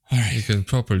You can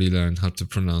properly learn how to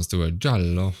pronounce the word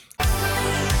giallo.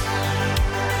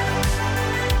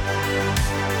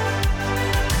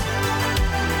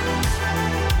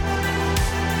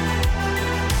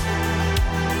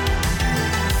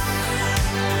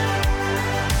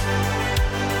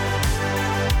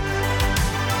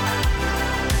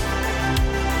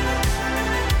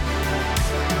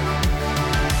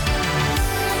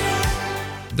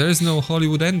 There is no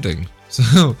Hollywood ending,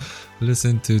 so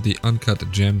listen to the Uncut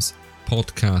Gems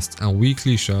podcast, a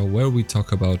weekly show where we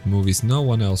talk about movies no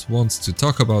one else wants to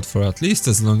talk about for at least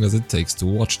as long as it takes to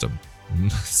watch them.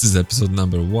 This is episode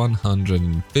number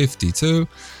 152,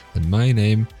 and my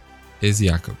name is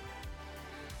Jakob.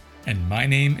 And my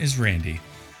name is Randy.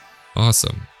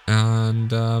 Awesome.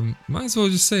 And might as well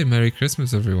just say Merry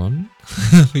Christmas, everyone,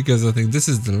 because I think this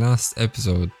is the last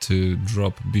episode to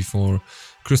drop before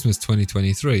Christmas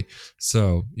 2023.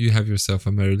 So you have yourself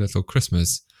a merry little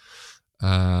Christmas.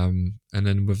 And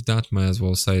then with that, might as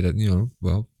well say that,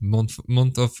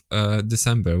 month of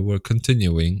December, we're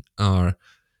continuing our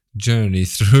journey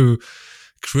through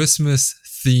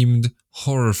Christmas-themed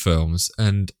horror films.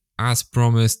 And as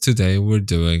promised, today we're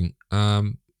doing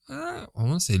I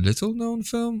want to say little known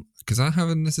film, because I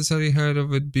haven't necessarily heard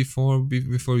of it before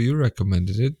you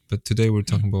recommended it. But today we're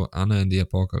talking about Anna and the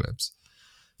Apocalypse.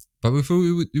 But before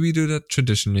we do that,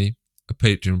 traditionally, a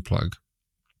Patreon plug.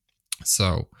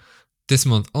 So this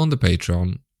month on the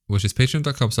Patreon, which is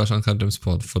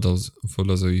patreon.com/uncutgemspod for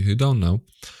those of you who don't know,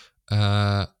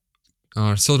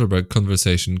 our Soderbergh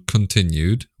conversation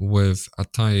continued with a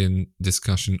tie-in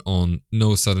discussion on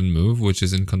No Sudden Move, which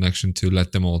is in connection to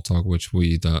Let Them All Talk, which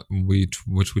we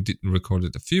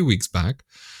recorded a few weeks back.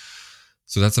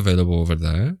 So that's available over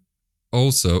there.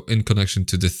 Also, in connection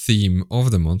to the theme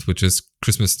of the month, which is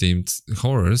Christmas-themed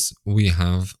horrors, we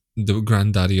have the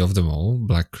granddaddy of them all,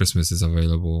 Black Christmas, is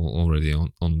available already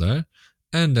on there.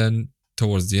 And then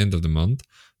towards the end of the month,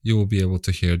 you will be able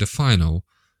to hear the final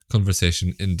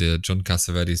conversation in the John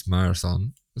Cassavetes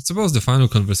marathon. I suppose the final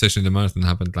conversation in the marathon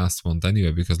happened last month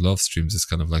anyway, because Love Streams is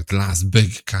kind of like the last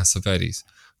big Cassavetes,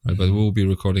 right? Mm-hmm. But we'll be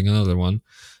recording another one,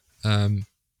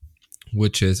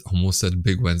 which is, almost said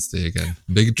Big Wednesday again,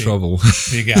 Big Trouble.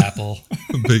 Big Apple.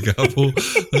 Big Apple.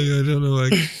 I don't know,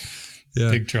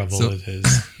 yeah. Big Trouble it is.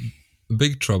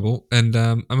 Big Trouble. And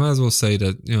I might as well say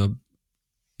that,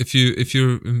 if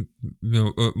you're,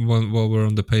 while we're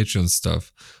on the Patreon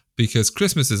stuff, because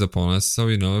Christmas is upon us, so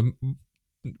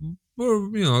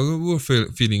we're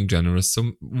feeling generous.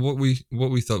 So what we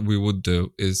thought we would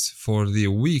do is, for the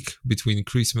week between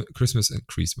Christmas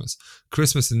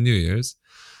and New Year's.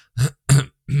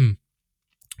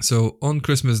 So on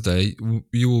Christmas Day,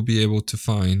 you will be able to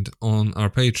find on our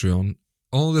Patreon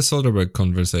all the Soderbergh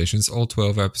conversations, all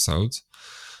 12 episodes,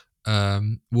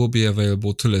 will be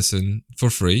available to listen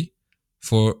for free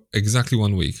for exactly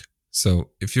 1 week. So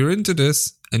if you're into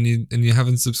this and you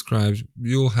haven't subscribed,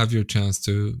 you'll have your chance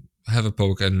to have a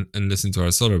poke and listen to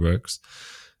our Soderberghs.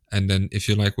 And then if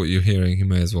you like what you're hearing, you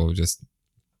may as well just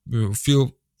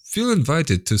feel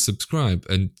invited to subscribe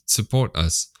and support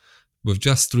us with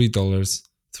just $3, £3,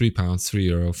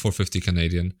 €3, €4.50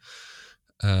 Canadian,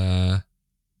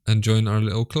 and join our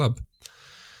little club.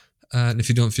 And if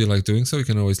you don't feel like doing so, you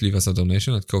can always leave us a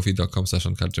donation at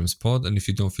ko-fi.com/uncutgemspod. And if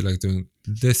you don't feel like doing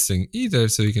this thing either,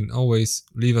 so you can always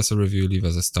leave us a review, leave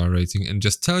us a star rating, and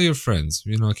just tell your friends.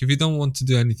 If you don't want to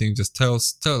do anything, just tell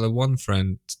one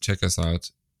friend to check us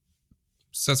out.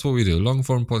 So that's what we do. Long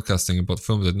form podcasting about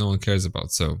films that no one cares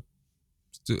about. So,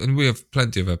 and we have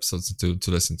plenty of episodes to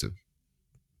listen to.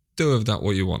 Do with that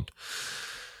what you want.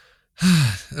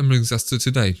 And brings us to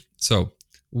today. So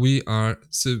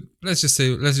let's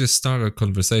just start our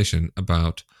conversation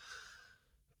about,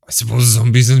 I suppose,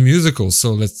 zombies and musicals.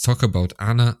 So let's talk about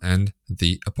Anna and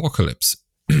the Apocalypse.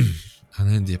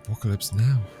 Anna and the Apocalypse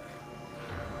now.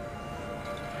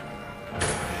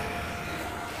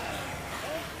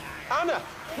 Anna,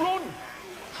 run!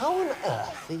 How on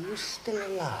earth are you still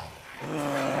alive?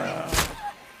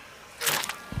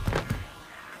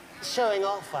 Showing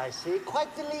off, I see.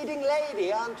 Quite the leading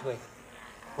lady, aren't we?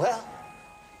 Well,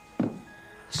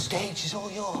 the stage is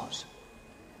all yours.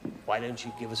 Why don't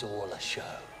you give us all a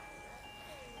show?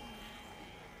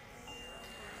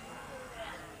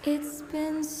 It's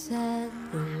been said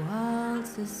the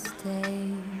world's a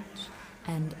stage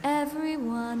and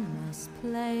everyone must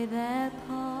play their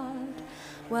part.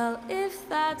 Well, if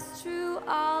that's true,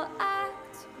 I'll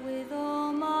act with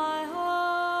all my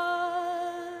heart.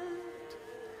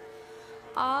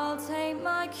 I'll take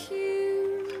my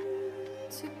cue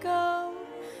to go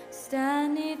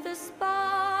stand neath the spotlight's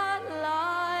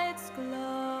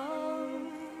glow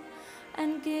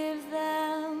and give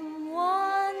them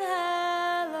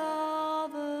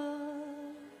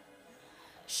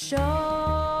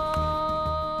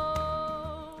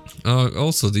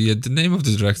Also, the name of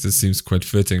the director seems quite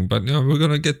fitting, but we're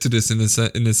gonna get to this in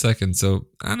a second. So,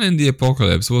 Anna and the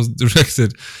Apocalypse was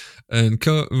directed and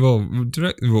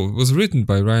was written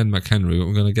by Ryan McHenry.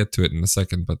 We're gonna get to it in a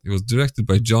second, but it was directed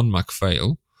by John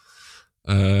MacPhail.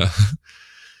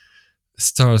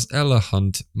 Stars Ella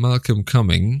Hunt, Malcolm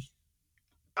Cumming.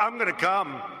 I'm gonna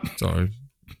come. Sorry,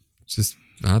 just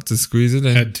had to squeeze it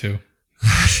in. Had to.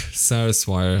 Sarah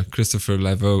Swire, Christopher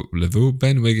Leveau,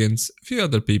 Ben Wiggins, a few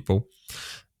other people.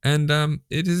 And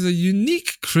it is a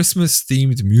unique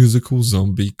Christmas-themed musical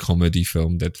zombie comedy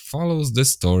film that follows the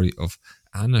story of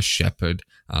Anna Shepard,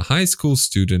 a high school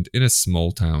student in a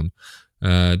small town.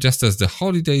 Just as the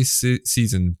holiday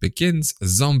season begins, a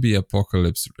zombie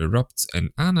apocalypse erupts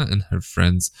and Anna and her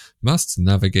friends must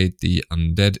navigate the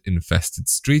undead-infested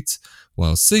streets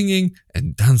while singing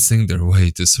and dancing their way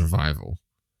to survival.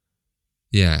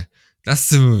 Yeah, that's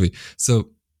the movie. So,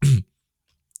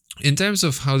 in terms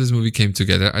of how this movie came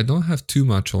together, I don't have too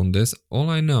much on this. All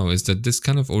I know is that this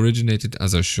kind of originated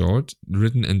as a short,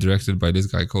 written and directed by this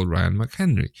guy called Ryan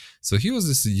McHenry. So he was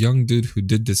this young dude who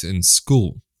did this in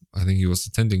school. I think he was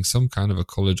attending some kind of a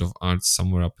college of arts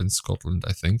somewhere up in Scotland,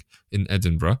 I think, in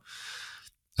Edinburgh.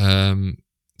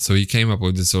 So he came up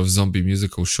with this sort of zombie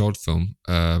musical short film,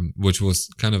 which was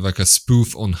kind of like a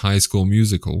spoof on High School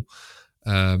Musical.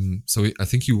 So I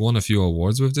think he won a few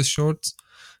awards with this short,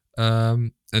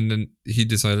 and then he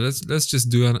decided let's just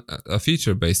do a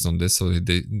feature based on this. So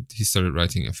he started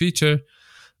writing a feature,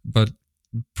 but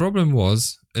problem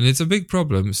was, and it's a big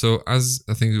problem. So as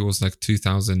I think it was like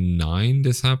 2009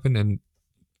 this happened, and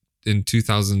in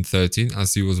 2013,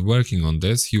 as he was working on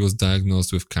this, he was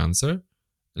diagnosed with cancer,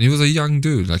 and he was a young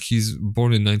dude. Like he's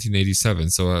born in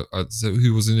 1987, so he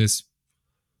was in his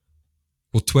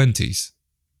 20s.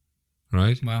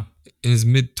 Right? Wow. In his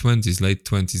mid-20s, late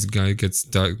 20s, guy gets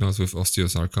diagnosed with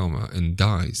osteosarcoma and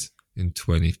dies in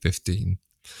 2015.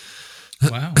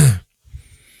 Wow.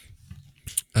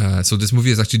 So this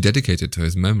movie is actually dedicated to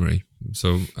his memory.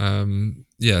 So,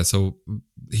 so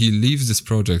he leaves this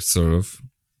project sort of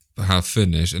half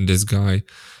finished, and this guy,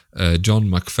 John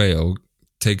MacPhail,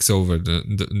 takes over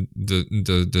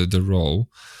the role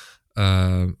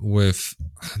with,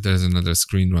 there's another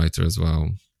screenwriter as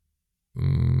well,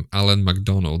 Alan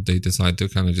MacDonald. They decided to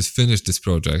kind of just finish this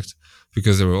project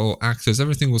because they were all actors.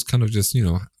 Everything was kind of just,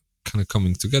 kind of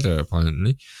coming together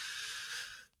apparently.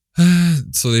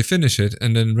 So they finish it,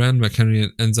 and then Ryan McHenry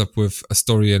ends up with a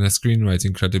story and a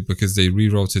screenwriting credit because they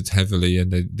rewrote it heavily and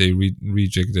they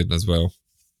rejigged it as well.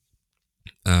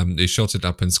 They shot it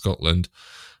up in Scotland.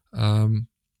 I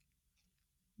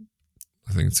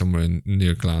think somewhere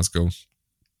near Glasgow.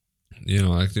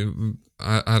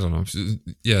 I don't know.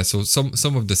 Yeah, so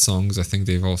some of the songs I think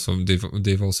they've also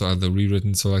either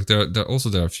rewritten. So like there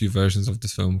are a few versions of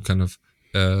this film kind of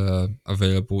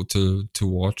available to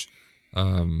watch.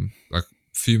 Like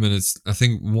few minutes. I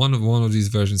think one of these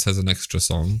versions has an extra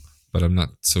song, but I'm not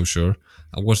so sure.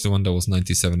 I watched the one that was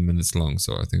 97 minutes long,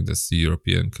 so I think that's the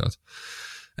European cut.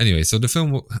 Anyway, so the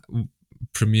film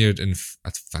premiered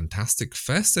at Fantastic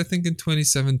Fest, I think, in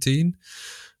 2017.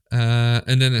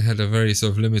 And then it had a very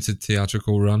sort of limited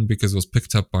theatrical run because it was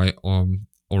picked up by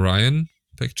Orion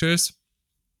Pictures.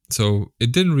 So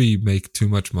it didn't really make too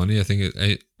much money. I think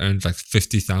it earned like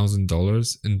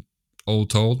 $50,000 in all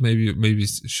told, maybe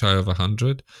shy of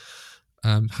 100.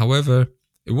 However,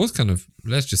 it was kind of,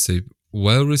 let's just say,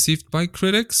 well received by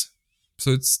critics.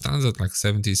 So it stands at like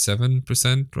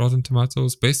 77% Rotten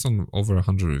Tomatoes based on over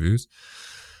 100 reviews.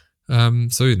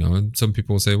 So, and some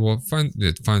people say, well,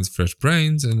 it finds fresh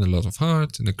brains and a lot of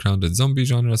heart in the crowded zombie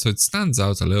genre. So it stands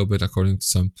out a little bit according to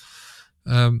some.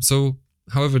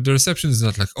 However, the reception is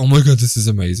not like, oh my God, this is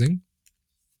amazing.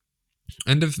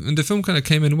 And the film kind of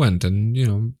came and went and,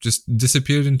 just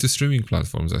disappeared into streaming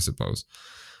platforms, I suppose.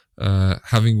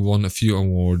 Having won a few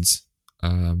awards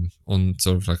on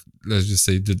sort of like, let's just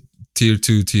say, the tier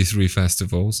 2, tier 3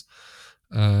 festivals.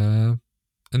 And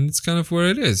it's kind of where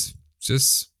it is.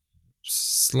 Just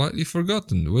slightly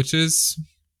forgotten, which is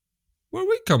where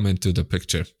we come into the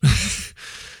picture.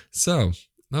 So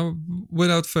now,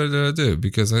 without further ado,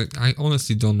 because I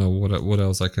honestly don't know what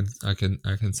else I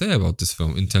can say about this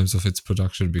film in terms of its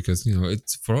production, because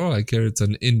it's, for all I care, it's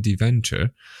an indie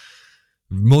venture,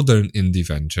 modern indie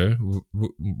venture,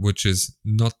 which is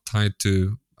not tied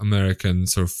to American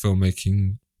sort of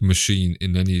filmmaking machine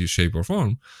in any shape or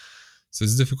form. So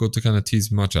it's difficult to kind of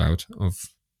tease much out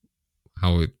of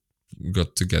how it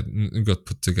got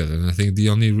put together. And I think the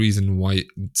only reason why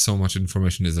so much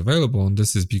information is available on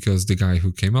this is because the guy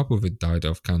who came up with it died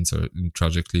of cancer,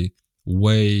 tragically,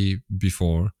 way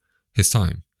before his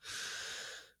time.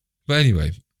 But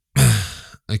anyway,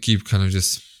 I keep kind of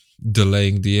just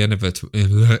delaying the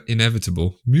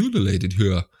inevitable. Mutilated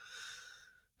here.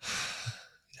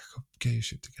 Jacob, get your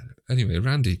shit together. Anyway,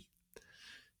 Randy,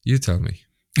 you tell me.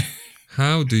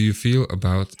 How do you feel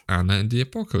about Anna and the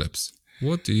Apocalypse?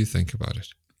 What do you think about it?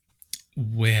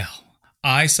 Well,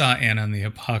 I saw Anna and the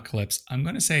Apocalypse, I'm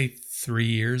going to say 3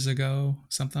 years ago,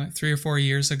 something like 3 or 4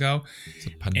 years ago. It's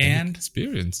a pandemic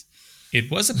experience. It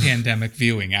was a pandemic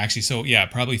viewing, actually. So, yeah,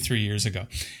 probably 3 years ago.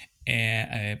 And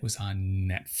it was on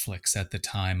Netflix at the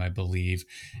time, I believe.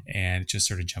 And it just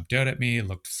sort of jumped out at me. It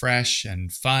looked fresh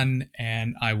and fun.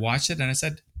 And I watched it and I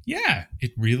said, yeah,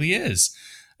 it really is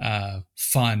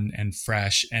fun and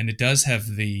fresh. And it does have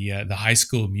the High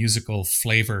School Musical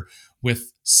flavor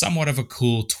with somewhat of a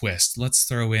cool twist. Let's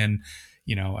throw in,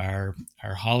 our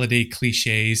holiday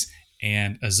cliches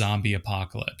and a zombie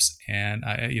apocalypse. And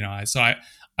I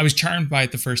was charmed by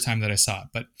it the first time that I saw it.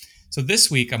 But so this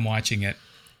week I'm watching it,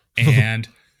 and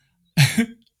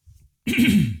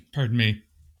pardon me.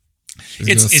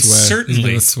 It's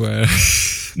certainly swear.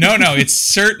 No, it's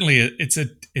certainly it's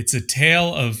a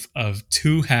tale of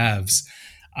two halves.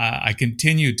 I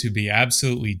continue to be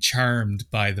absolutely charmed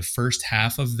by the first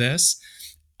half of this.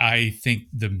 I think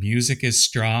the music is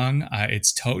strong.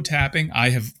 It's toe tapping.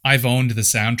 I've owned the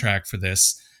soundtrack for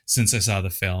this since I saw the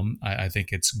film. I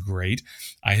think it's great.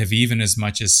 I have even as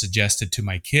much as suggested to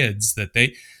my kids that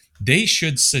they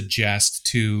should suggest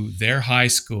to their high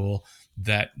school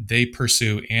that they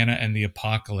pursue Anna and the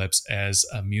Apocalypse as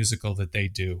a musical that they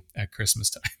do at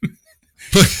Christmas time.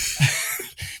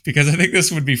 Because I think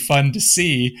this would be fun to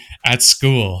see at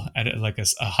school. At like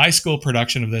a high school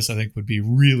production of this, I think would be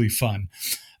really fun.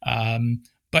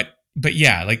 But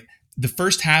yeah, like the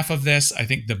first half of this, I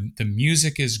think the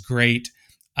music is great.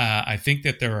 I think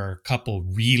that there are a couple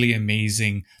really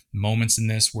amazing moments in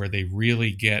this where they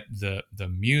really get the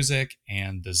music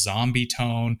and the zombie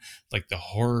tone, like the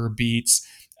horror beats,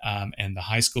 and the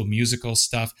High School Musical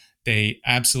stuff. They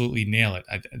absolutely nail it.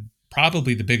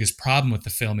 Probably the biggest problem with the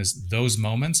film is those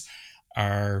moments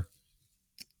are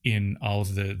in all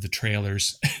of the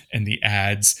trailers and the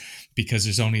ads, because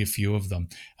there's only a few of them.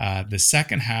 The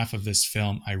second half of this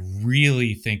film, I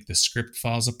really think the script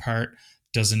falls apart,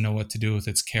 doesn't know what to do with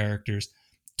its characters,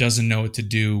 doesn't know what to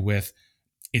do with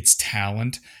its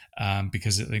talent,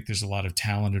 because I think there's a lot of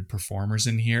talented performers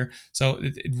in here. So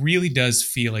it really does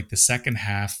feel like the second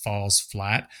half falls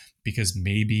flat because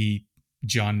maybe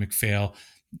John McPhail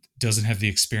doesn't have the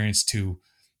experience to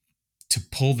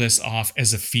pull this off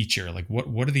as a feature. Like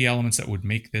what are the elements that would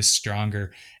make this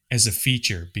stronger as a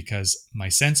feature? Because my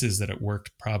sense is that it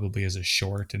worked probably as a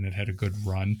short and it had a good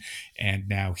run. And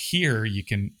now here you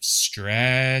can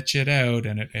stretch it out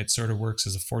and it sort of works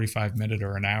as a 45-minute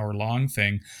or an hour long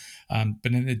thing.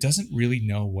 But then it doesn't really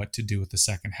know what to do with the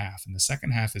second half. And the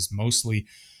second half is mostly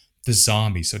the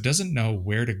zombie. So it doesn't know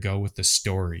where to go with the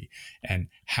story and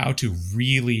how to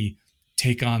really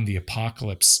take on the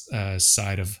apocalypse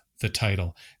side of the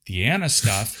title. The Anna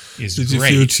stuff is Did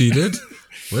great. you feel cheated?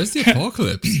 Where's the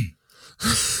apocalypse?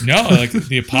 No, like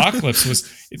the apocalypse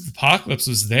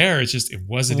was there. It's just it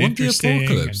wasn't interesting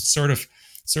and sort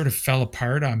of fell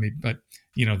apart on me. But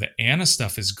the Anna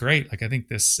stuff is great. Like I think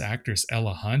this actress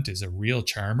Ella Hunt is a real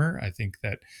charmer. I think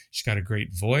that she's got a great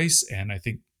voice, and I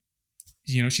think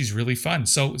she's really fun.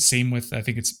 So same with, I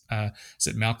think it's is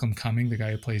it Malcolm Cumming, the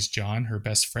guy who plays John, her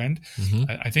best friend. Mm-hmm.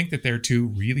 I think that they're two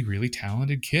really, really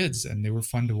talented kids, and they were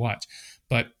fun to watch.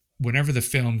 But whenever the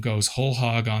film goes whole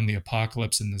hog on the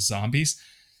apocalypse and the zombies,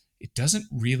 it doesn't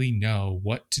really know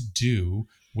what to do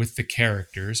with the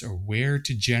characters or where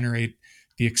to generate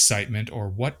the excitement or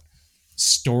what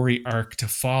story arc to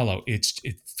follow. It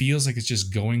feels like it's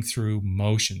just going through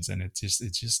motions, and it's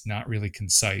just not really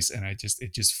concise. And it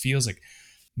just feels like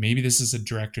maybe this is a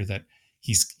director that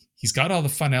he's got all the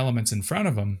fun elements in front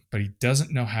of him, but he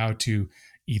doesn't know how to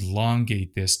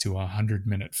elongate this to a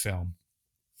 100-minute film.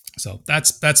 So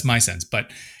that's my sense.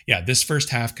 But yeah, this first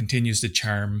half continues to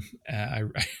charm. I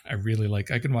really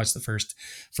like. I can watch the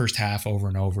first half over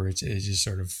and over. It just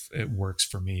sort of it works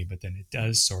for me. But then it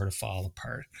does sort of fall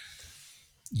apart.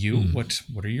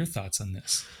 What are your thoughts on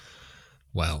this?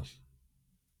 Well,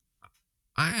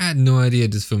 I had no idea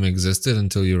this film existed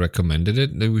until you recommended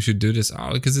it. That we should do this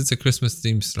because it's a Christmas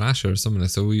themed slasher or something.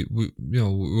 So we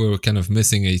were kind of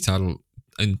missing a title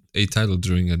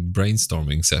during a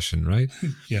brainstorming session, right?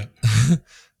 Yeah. I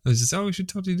was just we should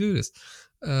totally do this.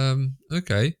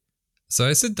 Okay, so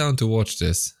I sit down to watch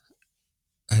this,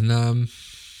 and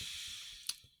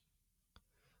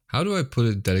how do I put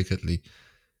it delicately?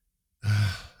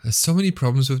 There's so many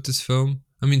problems with this film.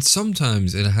 I mean,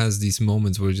 sometimes it has these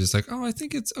moments where you're just like, oh, I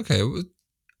think it's okay.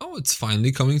 Oh, it's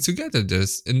finally coming together.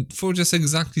 And for just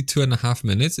exactly 2.5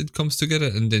 minutes, it comes together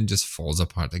and then just falls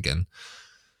apart again.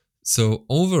 So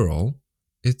overall,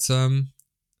 it's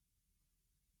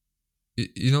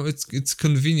it's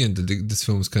convenient that this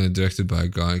film is kind of directed by a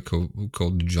guy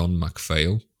called John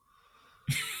McPhail.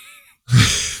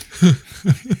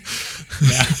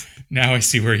 Now I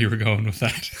see where you were going with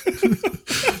that.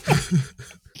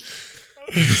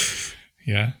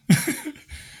 Yeah.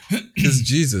 Because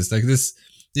Jesus, like this,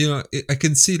 I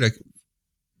can see like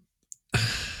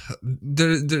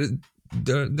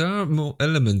there are more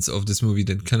elements of this movie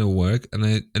that kind of work,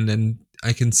 and then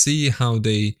I can see how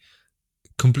they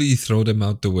completely throw them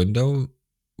out the window.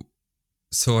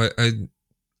 So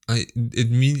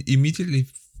immediately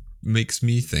makes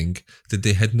me think that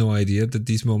they had no idea that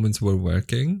these moments were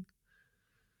working.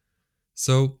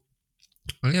 So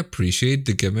I appreciate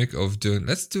the gimmick of doing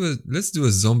let's do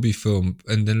a zombie film,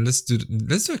 and then let's do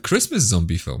a Christmas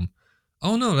zombie film.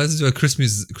 Oh no, let's do a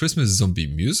Christmas zombie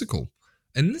musical,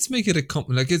 and let's make it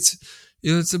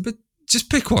it's a bit,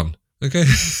 just pick one, okay?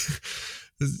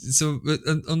 So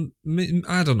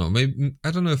I don't know, maybe I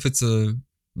don't know if it's a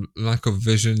lack of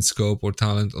vision, scope, or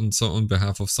talent on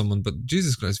behalf of someone, but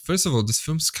Jesus Christ, first of all, this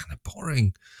film's kind of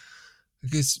boring.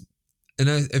 And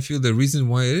I feel the reason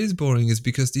why it is boring is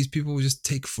because these people just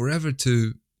take forever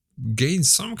to gain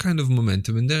some kind of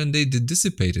momentum, and then they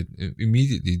dissipate it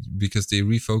immediately because they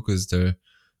refocus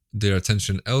their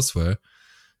attention elsewhere.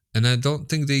 And I don't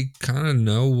think they kind of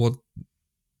know what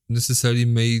necessarily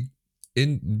may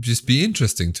just be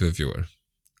interesting to a viewer,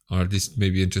 or at least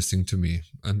maybe interesting to me.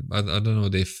 And I don't know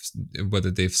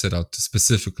whether they've set out to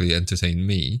specifically entertain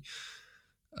me.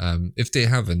 If they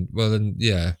haven't, well then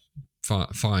yeah,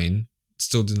 fine.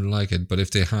 Still didn't like it, but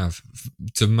if they have,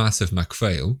 it's a massive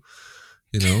McPhail,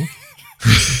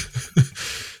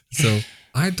 So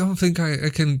I don't think I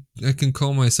can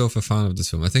call myself a fan of this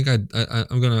film. I think I'm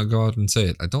gonna go out and say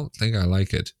it. I don't think I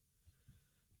like it.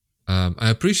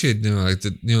 I appreciate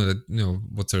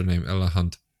what's her name, Ella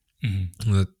Hunt.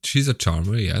 Mm-hmm. She's a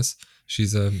charmer, yes.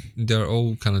 They're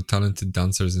all kind of talented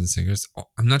dancers and singers.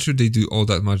 I'm not sure they do all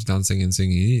that much dancing and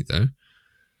singing either.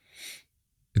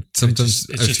 It's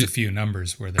just a few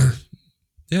numbers where they're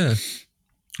yeah.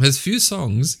 There's few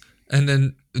songs, and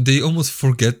then they almost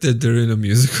forget that they're in a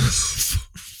musical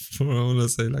for I want to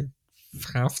say like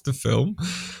half the film.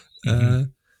 Mm-hmm.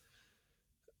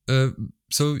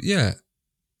 So yeah,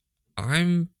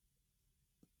 I'm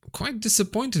quite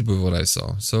disappointed with what I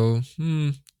saw. So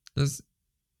I'm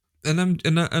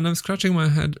scratching my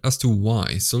head as to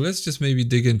why. So let's just maybe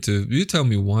dig into. You tell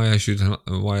me why I should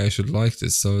like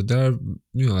this. So there are,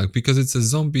 because it's a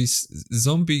zombie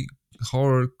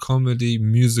horror comedy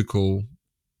musical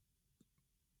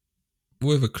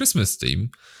with a Christmas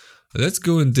theme. Let's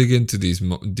go and dig into these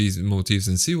motifs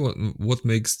and see what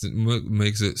makes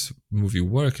this movie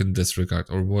work in this regard,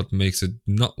 or what makes it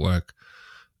not work.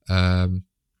 So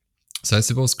I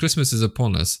suppose Christmas is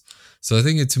upon us. So I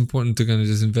think it's important to kind of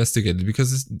just investigate it,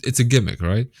 because it's a gimmick,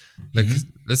 right? Like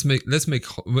let's make this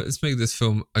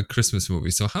film a Christmas movie.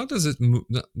 So how does this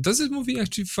movie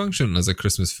actually function as a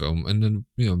Christmas film? And then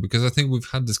because I think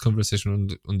we've had this conversation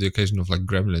on the occasion of like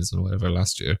Gremlins or whatever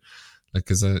last year, like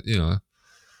because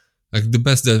like the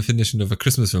best definition of a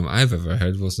Christmas film I've ever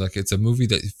heard was like it's a movie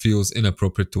that feels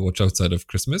inappropriate to watch outside of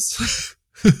Christmas.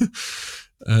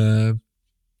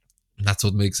 That's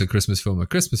what makes a Christmas film a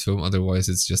Christmas film. Otherwise,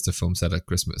 it's just a film set at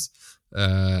Christmas.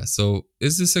 So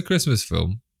is this a Christmas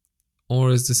film? Or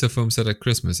is this a film set at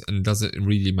Christmas? And does it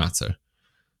really matter?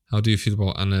 How do you feel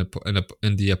about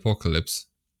in the Apocalypse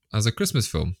as a Christmas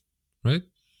film, right?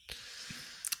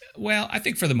 Well, I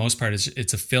think for the most part,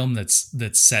 it's a film that's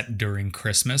set during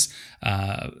Christmas.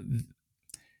 And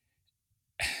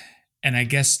I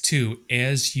guess, too,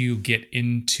 as you get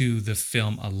into the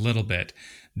film a little bit,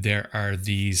 there are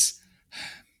these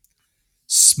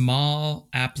small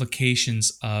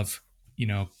applications of,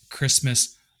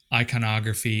 Christmas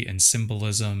iconography and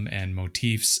symbolism and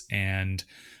motifs and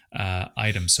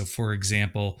items. So, for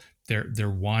example, they're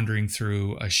wandering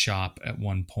through a shop at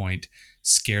one point,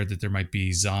 scared that there might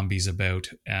be zombies about,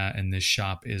 and this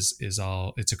shop is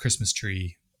it's a Christmas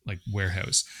tree like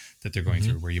warehouse that they're going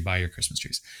through where you buy your Christmas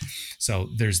trees. So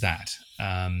there's that.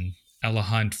 Ella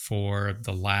Hunt, for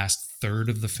the last third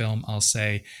of the film, I'll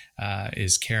say,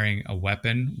 is carrying a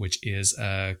weapon, which is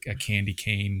a candy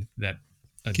cane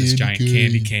this giant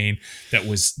candy cane that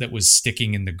was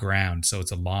sticking in the ground. So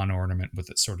it's a lawn ornament with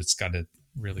it. It's got a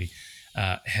really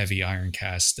heavy iron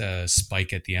cast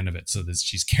spike at the end of it, so that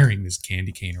she's carrying this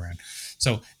candy cane around.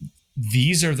 So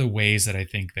these are the ways that I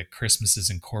think that Christmas is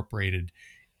incorporated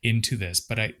into this.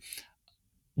 But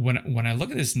when I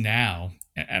look at this now,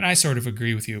 and I sort of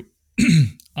agree with you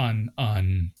on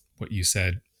what you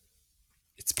said.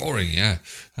 It's boring, yeah.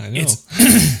 I know.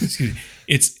 Excuse me.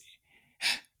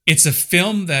 It's a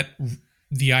film that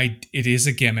it is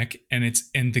a gimmick, and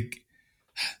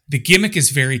the gimmick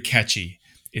is very catchy.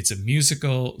 It's a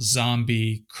musical,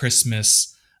 zombie,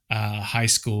 Christmas, high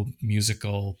school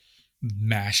musical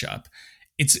mashup.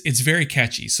 It's very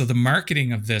catchy. So the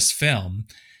marketing of this film,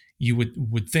 you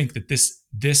would think that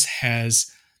this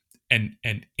has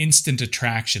an instant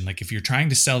attraction. Like if you're trying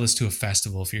to sell this to a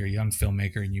festival, if you're a young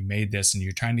filmmaker and you made this and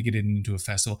you're trying to get it into a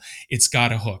festival, it's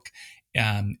got a hook.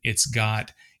 It's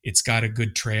got a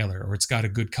good trailer, or it's got a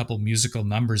good couple musical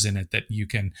numbers in it that you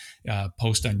can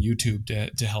post on YouTube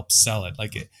to help sell it.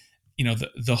 Like,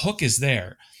 the hook is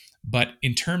there. But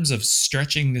in terms of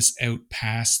stretching this out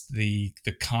past the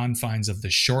confines of the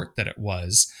short that it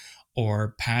was,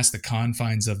 or past the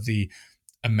confines of the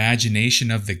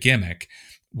imagination of the gimmick,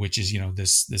 which is,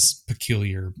 this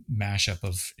peculiar mashup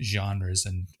of genres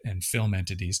and film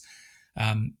entities,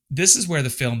 this is where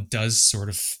the film does sort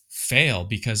of fail,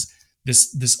 because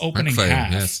this opening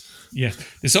half,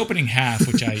 this opening half,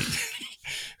 which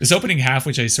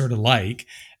I sort of like,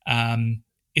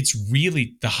 it's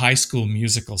really the high school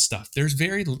musical stuff. There's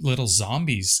very little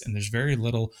zombies and there's very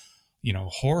little,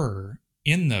 horror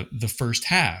in the first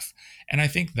half, and I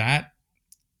think that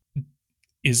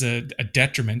is a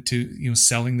detriment to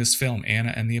selling this film,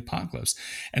 Anna and the Apocalypse.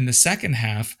 And the second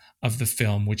half of the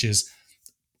film, which is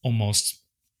almost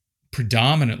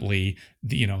predominantly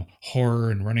the horror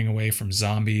and running away from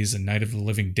zombies and Night of the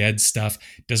Living Dead stuff,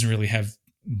 doesn't really have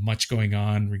much going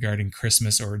on regarding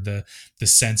Christmas or the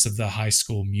sense of the high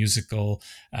school musical,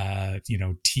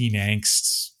 teen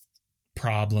angst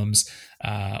problems,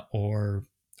 or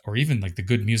even like the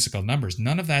good musical numbers.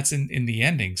 None of that's in the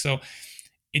ending. So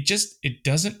it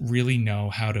doesn't really know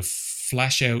how to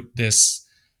flesh out this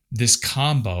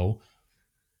combo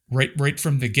right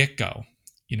from the get-go.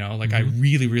 I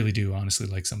really, really do honestly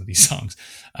like some of these songs.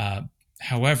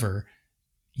 However,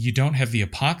 you don't have the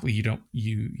apocalypse.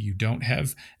 You don't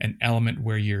have an element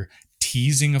where you're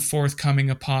teasing a forthcoming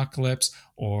apocalypse,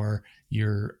 or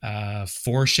you're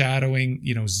foreshadowing,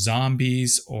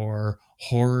 zombies or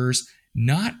horrors.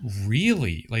 Not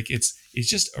really. Like it's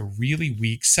just a really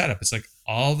weak setup. It's like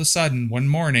all of a sudden one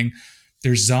morning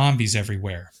there's zombies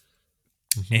everywhere.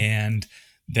 Mm-hmm. And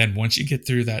then once you get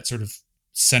through that sort of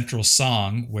central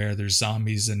song where there's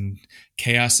zombies and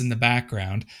chaos in the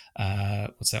background,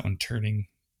 what's that one? Turning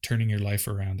Your Life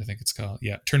Around, I think it's called.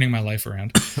 Yeah, Turning My Life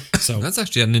Around. So that's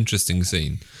actually an interesting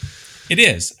scene. It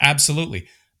is, absolutely.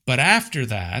 But after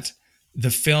that,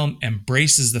 the film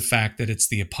embraces the fact that it's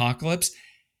the apocalypse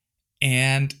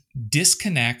and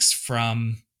disconnects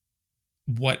from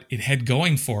what it had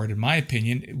going for it, in my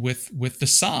opinion, with the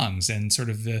songs and sort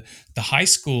of the high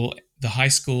school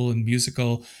and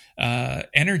musical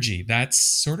energy that's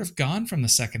sort of gone from the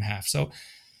second half. So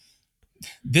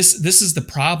this is the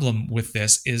problem with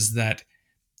this, is that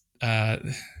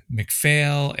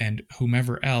McPhail and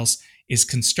whomever else is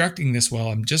constructing this. Well,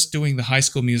 I'm just doing the high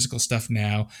school musical stuff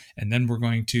now, and then we're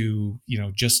going to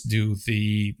just do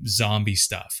the zombie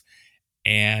stuff.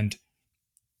 And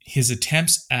his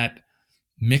attempts at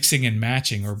mixing and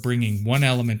matching, or bringing one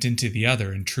element into the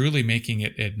other and truly making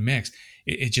it mix,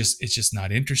 it's just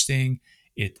not interesting.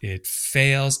 It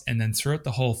fails. And then throughout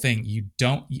the whole thing, you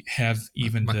don't have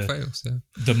even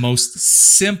the most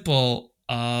simple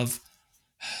of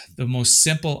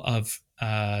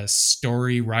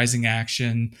story, rising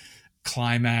action,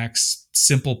 climax,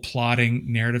 simple plotting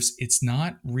narratives. It's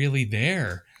not really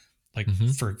there. Like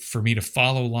for me to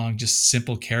follow along just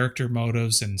simple character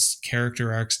motives and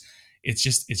character arcs. It's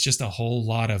just a whole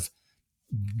lot of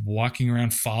walking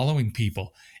around following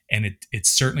people. And it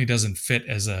certainly doesn't fit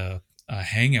as a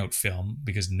hangout film,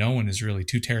 because no one is really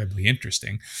too terribly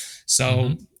interesting.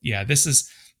 So yeah, this is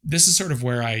sort of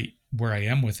where I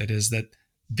am with it, is that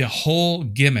the whole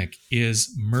gimmick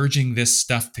is merging this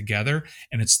stuff together,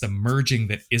 and it's the merging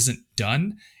that isn't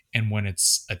done. And when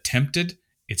it's attempted,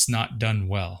 it's not done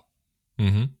well.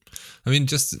 Mm-hmm. I mean,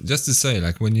 just to say,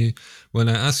 like when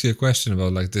I ask you a question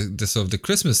about like the sort of the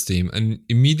Christmas theme, and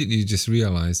immediately you just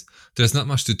realize there's not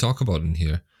much to talk about in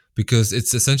here, because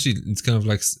it's kind of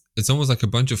like, it's almost like a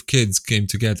bunch of kids came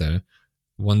together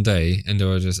one day and they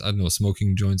were just, I don't know,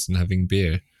 smoking joints and having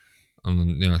beer on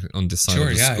the side of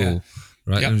the school.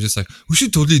 Right. Yep. And I'm just like, we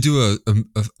should totally do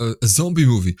a zombie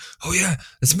movie. Oh yeah,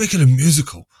 let's make it a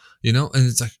musical, And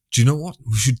it's like, do you know what?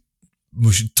 We should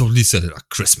we should totally set it at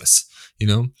Christmas, you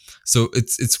know? So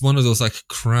it's one of those like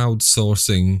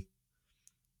crowdsourcing,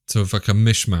 sort of like a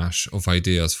mishmash of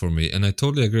ideas for me. And I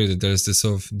totally agree that there's this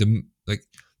sort of,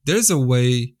 there's a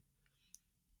way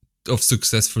of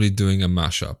successfully doing a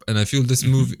mashup. And I feel this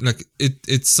movie, like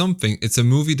it's a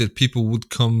movie that people would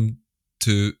come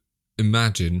to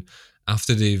imagine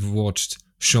after they've watched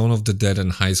Shaun of the Dead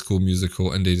and High School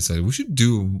Musical, and they decided we should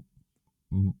do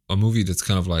a movie that's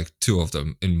kind of like two of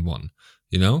them in one,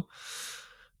 you know?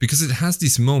 Because it has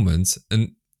these moments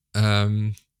and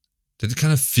that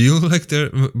kind of feel like they're.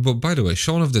 But by the way,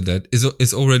 Shaun of the Dead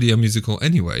is already a musical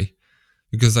anyway,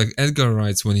 because like Edgar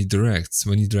Wright, when he directs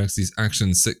these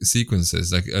action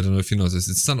sequences, like I don't know if you noticed,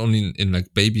 it's not only in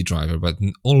like Baby Driver, but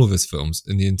in all of his films,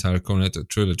 in the entire Cornetto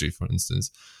trilogy, for instance,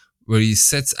 where he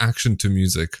sets action to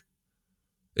music.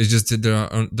 It's just that there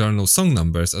are no song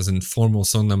numbers, as in formal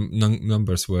song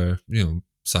numbers where, you know,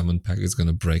 Simon Pegg is going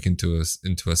to break into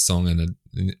a song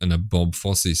and a Bob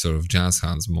Fosse sort of jazz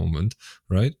hands moment,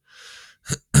 right?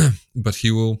 But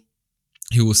he will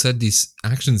set these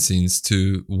action scenes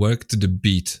to work to the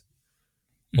beat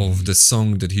of the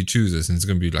song that he chooses, and it's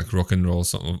going to be like rock and roll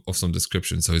song of some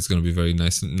description. So it's going to be very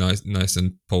nice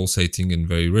and pulsating and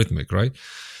very rhythmic, right?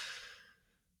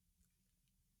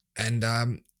 And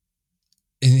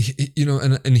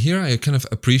and here I kind of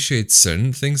appreciate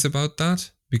certain things about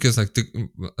that, because like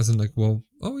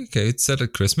okay, it's set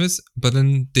at Christmas, but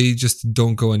then they just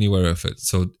don't go anywhere with it,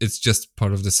 so it's just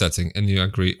part of the setting, and you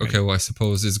agree, okay, well, I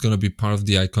suppose it's going to be part of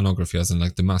the iconography, as in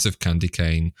like the massive candy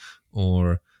cane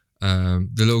or the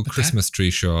little Christmas tree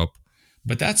shop.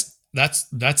 But that's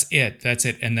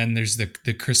it, and then there's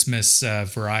the Christmas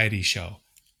variety show.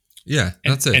 Yeah,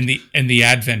 that's it, and the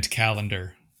Advent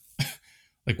calendar.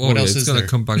 Like, what else is there? It's going to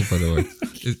come back, by the way.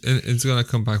 It's going to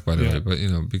come back, by the way. But,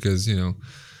 because,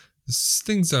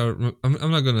 things are...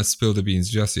 I'm not going to spill the beans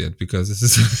just yet, because this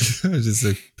is... I just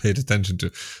paid attention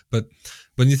to. But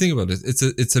when you think about it,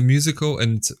 it's a musical,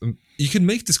 and you can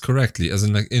make this correctly, as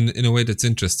in like in a way that's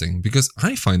interesting. Because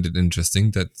I find it interesting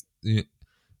that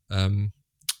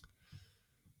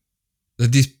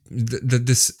that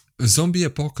this zombie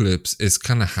apocalypse is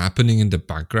kind of happening in the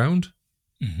background.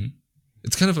 Mm-hmm.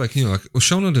 It's kind of like, like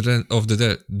Shaun of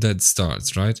the Dead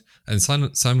starts, right? And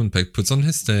Simon Pegg puts on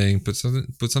his thing, puts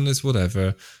on his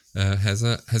whatever, has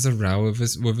a row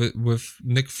with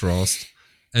Nick Frost,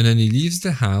 and then he leaves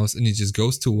the house and he just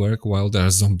goes to work while there are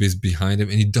zombies behind him,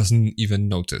 and he doesn't even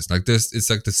notice. Like this,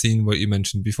 it's like the scene where you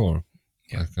mentioned before,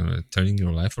 like turning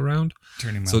your life around.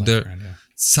 Turning my life around,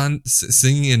 yeah.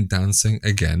 Singing and dancing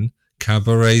again,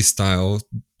 cabaret style.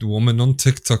 The woman on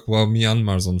TikTok while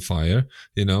Myanmar's on fire,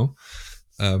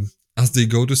 as they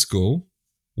go to school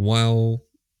while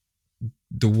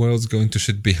the world's going to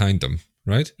shit behind them,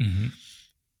 right?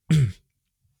 Mm-hmm.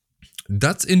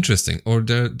 That's interesting. Or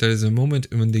there's a moment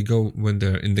when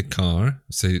they're in the car,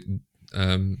 say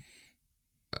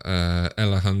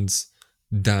Elahan's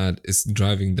dad is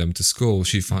driving them to school.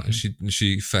 She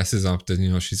fesses up that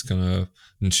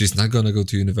she's not gonna go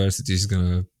to university. She's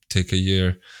gonna take a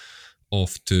year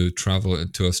off to travel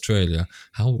to Australia.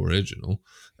 How original.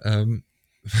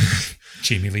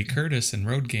 Jamie Lee Curtis in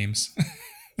Road Games.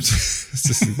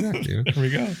 Exactly. There we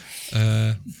go.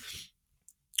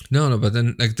 No, but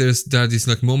then like there are these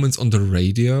like moments on the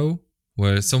radio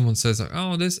where someone says like,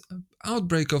 "Oh, there's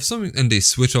outbreak of something," and they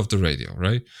switch off the radio,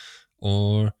 right?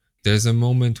 Or there's a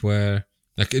moment where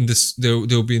like in this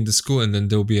they'll be in the school, and then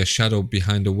there'll be a shadow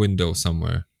behind a window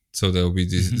somewhere. So there'll be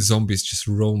these zombies just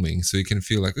roaming. So you can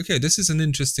feel like, okay, this is an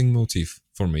interesting motif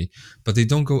for me. But they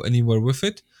don't go anywhere with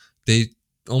it. They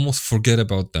almost forget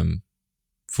about them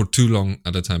for too long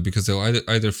at a time, because they'll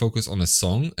either focus on a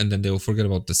song, and then they'll forget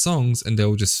about the songs, and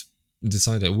they'll just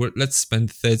decide that let's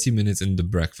spend 30 minutes in the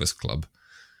Breakfast Club.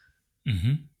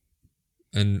 Mm-hmm.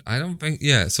 And I don't think,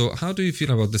 so how do you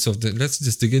feel about this? Let's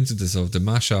just dig into this of the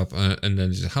mashup, and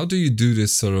then how do you do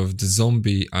this sort of the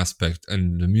zombie aspect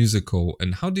and the musical,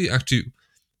 and how do you actually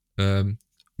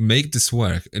make this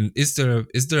work? And is there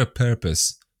a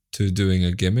purpose to doing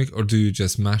a gimmick, or do you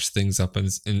just mash things up and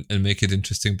make it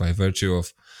interesting by virtue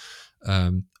of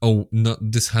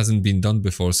this hasn't been done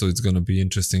before, so it's going to be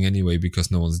interesting anyway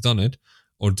because no one's done it?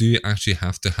 Or do you actually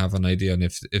have to have an idea, and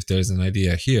if there's an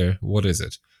idea here, what is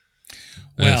it?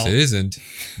 Well, if it isn't,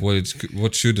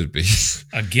 what should it be?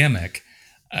 A gimmick.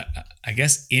 I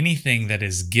guess anything that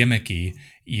is gimmicky,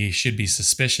 you should be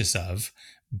suspicious of,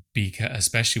 because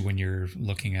especially when you're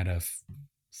looking at a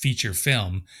feature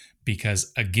film,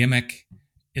 because a gimmick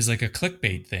is like a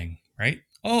clickbait thing, right?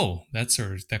 Oh, that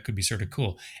could be sort of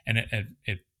cool, and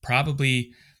it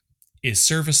probably is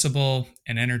serviceable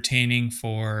and entertaining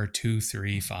for 2,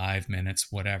 3, 5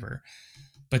 minutes, whatever.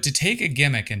 But to take a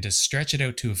gimmick and to stretch it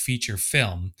out to a feature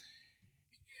film,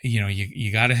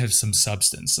 you got to have some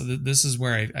substance. So this is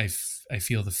where I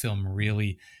feel the film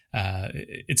really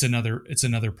it's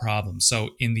another problem.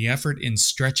 So in the effort in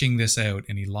stretching this out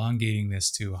and elongating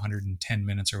this to 110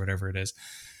 minutes or whatever it is,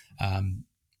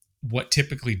 what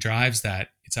typically drives that,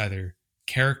 it's either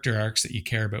character arcs that you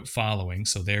care about following,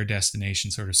 so their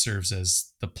destination sort of serves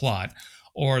as the plot,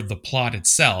 or the plot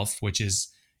itself, which is,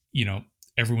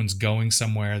 everyone's going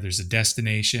somewhere, there's a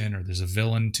destination or there's a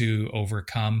villain to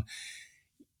overcome.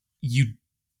 You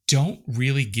don't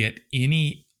really get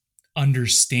any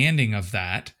understanding of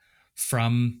that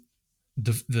from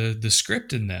the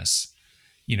script in this.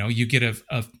 You get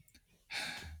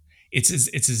it's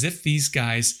as if these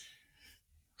guys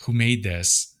who made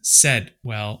this said,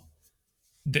 well,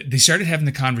 they started having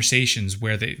the conversations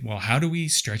where how do we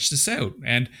stretch this out?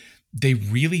 And they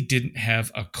really didn't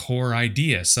have a core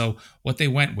idea. So what they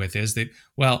went with is the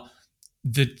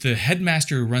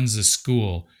headmaster who runs the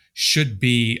school should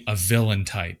be a villain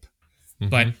type,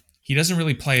 but he doesn't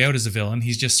really play out as a villain.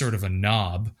 He's just sort of a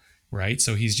knob, right?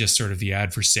 So he's just sort of the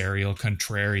adversarial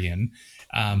contrarian.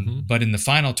 But in the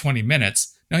final 20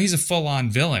 minutes, no, he's a full-on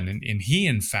villain. And he,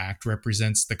 in fact,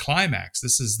 represents the climax.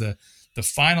 This is the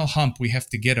final hump we have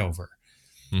to get over.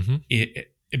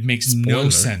 It makes no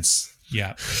sense.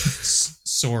 Yeah.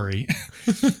 Sorry.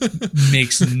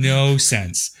 Makes no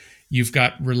sense. You've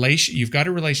got a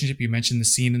relationship. You mentioned the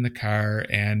scene in the car,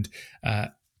 and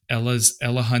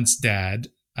Ella Hunt's dad.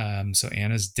 So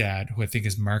Anna's dad, who I think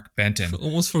is Mark Benton. I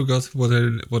almost forgot what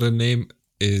her name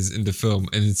is in the film,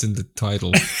 and it's in the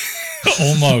title.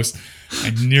 Almost.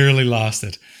 I nearly lost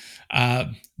it.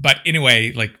 But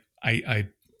anyway, I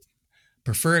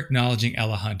prefer acknowledging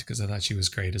Ella Hunt because I thought she was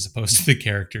great as opposed to the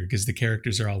character, because the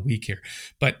characters are all weak here.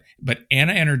 But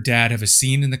Anna and her dad have a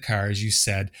scene in the car, as you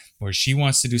said, where she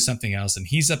wants to do something else and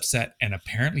he's upset, and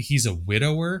apparently he's a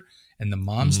widower and the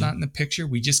mom's not in the picture.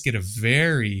 We just get a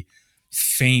very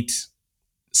faint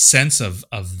sense of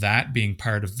that being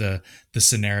part of the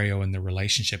scenario and the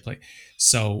relationship.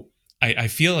 So I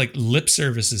feel like lip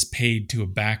service is paid to a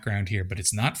background here, but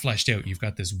it's not fleshed out. You've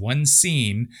got this one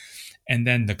scene, and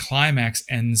then the climax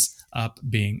ends up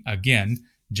being, again,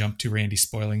 jump to Randy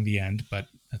spoiling the end, but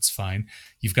that's fine.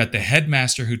 You've got the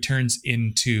headmaster who turns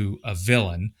into a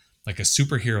villain, like a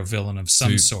superhero villain of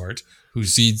some sort, who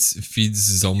feeds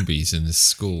zombies in his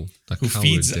school.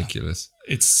 Ridiculous.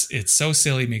 It's so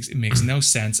silly. It makes no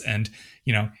sense. And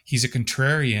he's a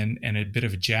contrarian and a bit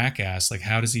of a jackass. Like,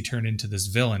 how does he turn into this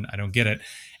villain? I don't get it.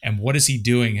 And what is he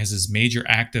doing as his major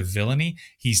act of villainy?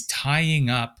 He's tying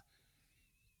up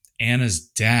Anna's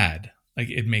dad. Like,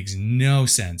 it makes no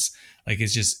sense. Like,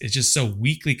 it's just so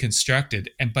weakly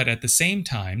constructed. But at the same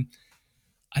time,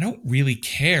 I don't really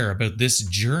care about this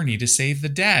journey to save the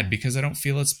dad, because I don't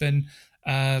feel it's been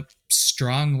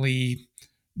strongly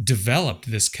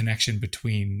developed, this connection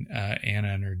between Anna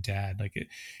and her dad. Like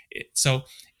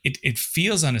it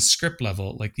feels on a script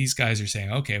level like these guys are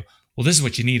saying, okay, well, this is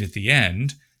what you need at the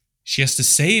end. She has to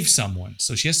save someone,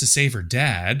 so she has to save her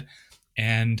dad,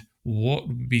 and what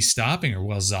would be stopping her?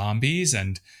 Well, zombies,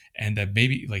 and that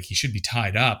maybe like he should be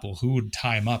tied up. Well, who would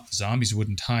tie him up? The zombies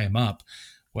wouldn't tie him up.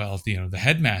 Well, the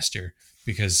headmaster,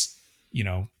 because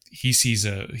he sees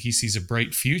a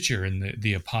bright future in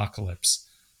the apocalypse.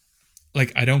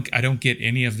 Like, I don't get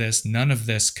any of this. None of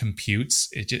this computes.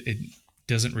 It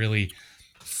doesn't really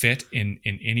fit in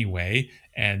any way,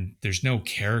 and there's no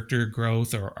character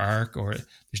growth or arc, or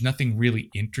there's nothing really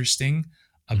interesting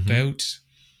about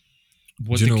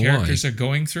what the characters are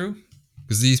going through.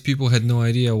 Because these people had no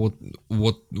idea what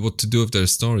to do with their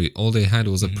story. All they had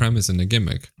was a premise and a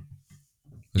gimmick.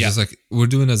 It's just like, we're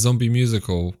doing a zombie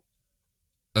musical.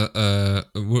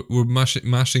 We're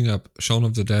mashing up Shaun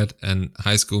of the Dead and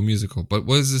High School Musical. But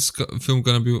what is this film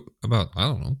going to be about? I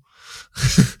don't know.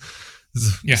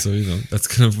 So, that's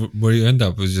kind of where you end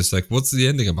up. It's just like, what's the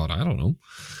ending about? I don't know.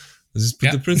 Let's just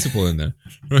put the principle in there.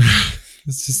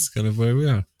 It's just kind of where we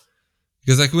are.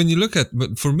 Because like when you look at,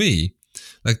 but for me,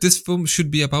 like this film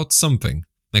should be about something.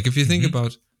 Like if you think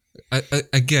about,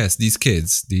 I guess these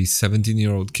kids, these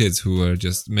 17-year-old kids who are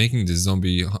just making this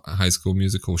zombie High School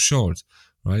Musical short,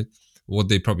 right? What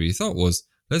they probably thought was,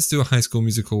 let's do a High School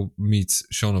Musical meets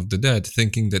Shaun of the Dead,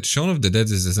 thinking that Shaun of the Dead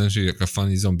is essentially like a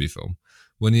funny zombie film.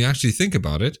 When you actually think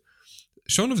about it,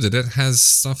 Shaun of the Dead has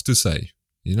stuff to say,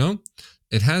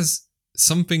 It has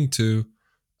something to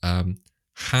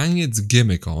hang its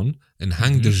gimmick on and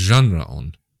hang the genre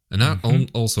on. And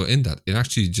also in that, it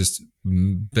actually just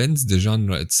bends the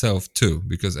genre itself too,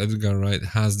 because Edgar Wright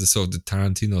has the sort of the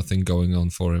Tarantino thing going on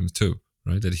for him too,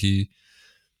 right? That he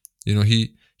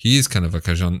is kind of like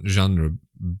a genre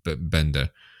bender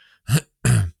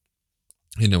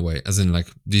in a way, as in like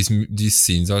these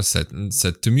scenes are set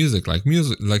to music, like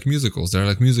musicals. They're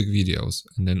like music videos,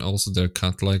 and then also they're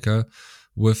cut like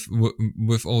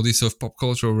with all these sort of pop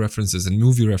cultural references and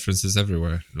movie references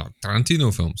everywhere, like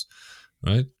Tarantino films,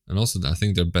 right? And also I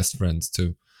think they're best friends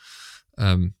too.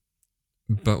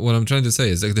 But what I'm trying to say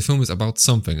is like the film is about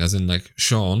something, as in like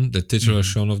Shaun, the titular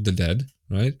Shaun of the Dead,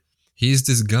 right? He's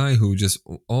this guy who just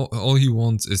all he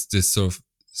wants is this sort of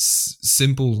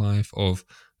simple life of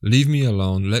leave me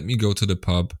alone, let me go to the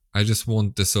pub. I just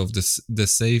want the sort of the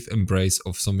safe embrace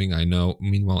of something I know.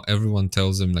 Meanwhile, everyone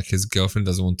tells him like his girlfriend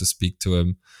doesn't want to speak to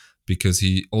him because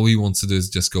all he wants to do is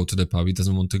just go to the pub. He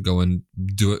doesn't want to go and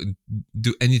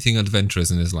do anything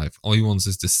adventurous in his life. All he wants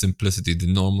is the simplicity,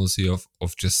 the normalcy of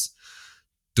just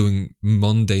doing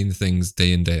mundane things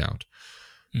day in, day out.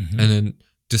 And then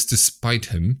just to spite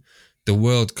him, the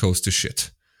world goes to shit.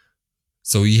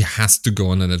 So he has to go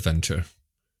on an adventure.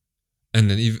 And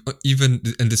then even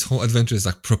this whole adventure is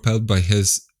like propelled by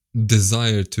his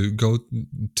desire to go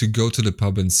to the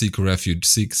pub and seek refuge,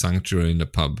 seek sanctuary in the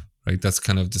pub, right? That's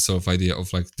kind of the sort of idea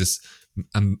of like this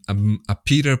a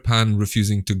Peter Pan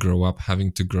refusing to grow up,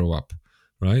 having to grow up,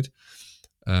 right?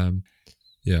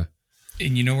 Yeah.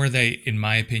 And you know where in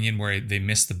my opinion, where they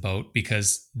missed the boat,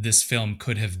 because this film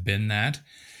could have been that,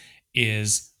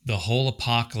 is the whole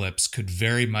apocalypse could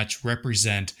very much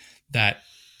represent that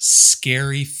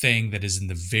scary thing that is in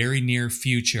the very near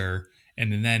future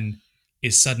and then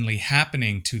is suddenly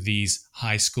happening to these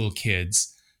high school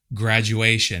kids.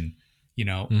 Graduation,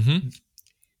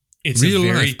 it's real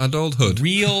life adulthood.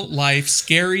 Real life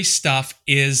scary stuff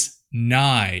is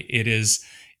nigh.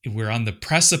 We're on the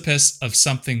precipice of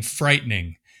something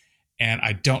frightening, and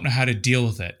I don't know how to deal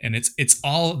with it. And it's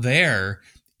all there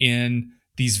in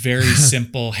these very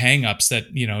simple hang-ups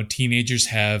that, teenagers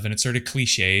have. And it's sort of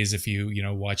cliches if you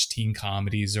watch teen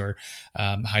comedies or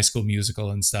High School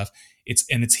Musical and stuff.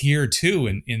 It's here too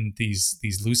in these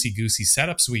loosey-goosey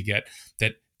setups we get,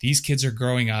 that these kids are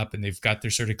growing up and they've got their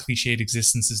sort of cliched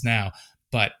existences now.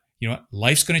 But,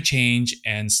 life's going to change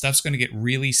and stuff's going to get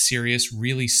really serious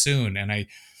really soon. And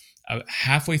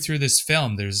halfway through this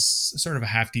film, there's sort of a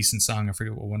half-decent song. I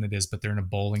forget what one it is, but they're in a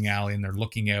bowling alley and they're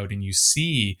looking out, and you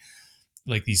see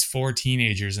like these 4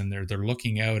 teenagers, and they're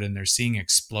looking out and they're seeing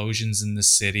explosions in the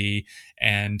city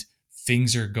and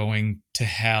things are going to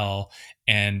hell.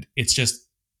 And it's just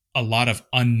a lot of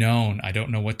unknown. I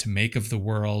don't know what to make of the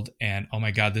world. And oh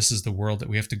my God, this is the world that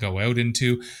we have to go out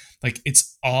into. Like,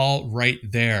 it's all right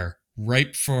there,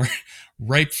 ripe for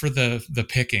the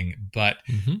picking. But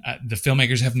the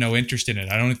filmmakers have no interest in it.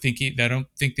 I don't think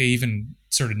they even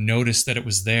sort of noticed that it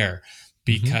was there,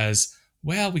 because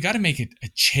well, we got to make it a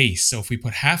chase. So if we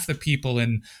put half the people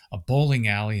in a bowling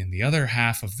alley and the other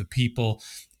half of the people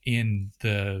in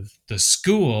the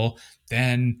school,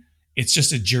 then it's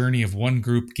just a journey of one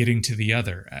group getting to the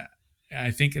other.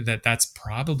 I think that's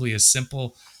probably as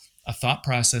simple a thought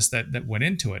process that went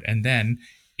into it. And then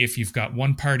if you've got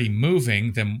one party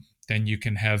moving, then you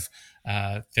can have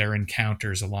their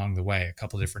encounters along the way, a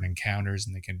couple different encounters,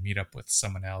 and they can meet up with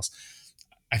someone else.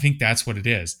 I think that's what it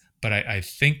is. But I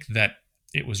think that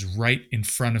it was right in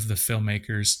front of the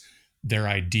filmmakers. Their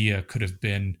idea could have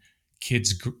been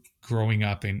kids growing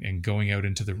up and going out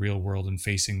into the real world and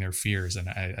facing their fears. And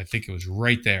I think it was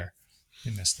right there.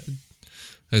 They missed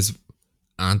it.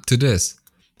 And to this,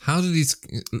 how do these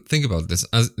think about this?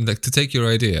 As like, to take your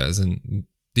idea, as in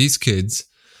these kids,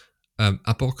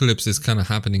 apocalypse is kind of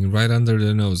happening right under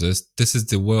their noses. This is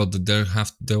the world that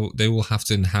they will have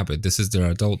to inhabit. This is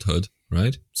their adulthood,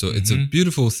 right? So it's a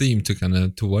beautiful theme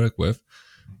to work with,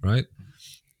 right?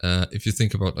 If you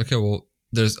think about, okay, well,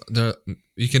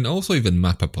 you can also even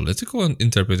map a political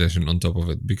interpretation on top of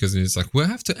it, because it's like, we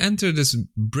have to enter this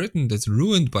Britain that's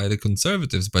ruined by the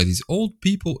Conservatives, by these old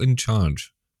people in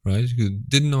charge, right? Who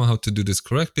didn't know how to do this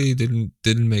correctly,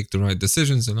 didn't make the right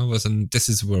decisions, and all of a sudden, this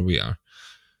is where we are.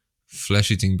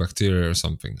 Flesh-eating bacteria or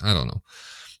something, I don't know.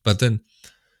 But then,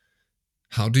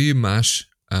 how do you mash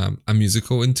a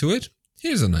musical into it?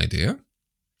 Here's an idea.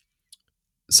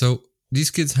 So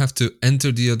these kids have to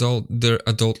enter their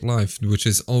adult life, which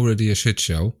is already a shit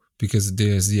show, because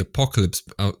there's the apocalypse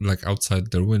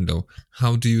outside their window.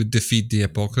 How do you defeat the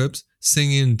apocalypse?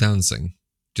 Singing and dancing.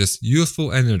 Just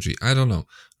youthful energy. I don't know,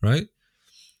 right?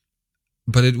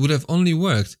 But it would have only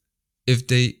worked if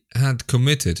they had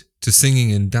committed to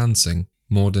singing and dancing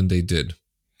more than they did.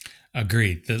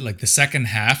 Agreed. The second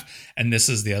half, and this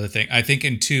is the other thing. I think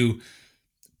in 2,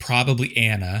 probably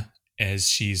Anna, as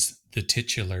she's the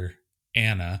titular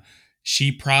Anna,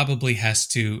 she probably has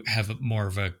to have more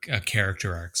of a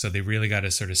character arc. So they really got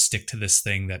to sort of stick to this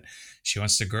thing that she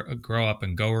wants to grow up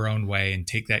and go her own way and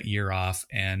take that year off.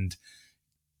 And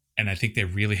I think they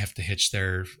really have to hitch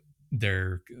their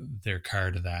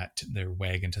car to that, their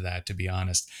wagon to that, to be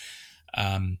honest.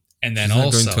 And then She's not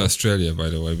also going to Australia, by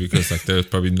the way, because like there's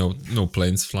probably no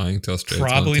planes flying to Australia.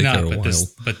 probably not.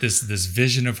 But This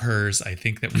vision of hers, I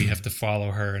think that we have to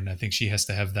follow her, and I think she has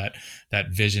to have that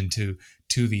vision to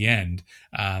the end.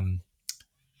 Oh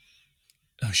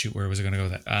shoot, where was I going to go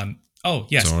with that? Oh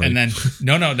yes, Sorry. and then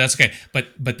no, that's okay.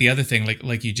 But the other thing,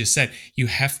 like you just said, you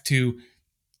have to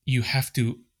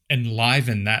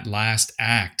enliven that last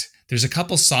act. There's a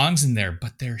couple songs in there,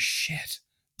 but they're shit.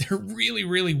 They're really,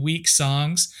 really weak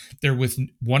songs. They're with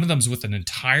one of them's with an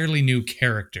entirely new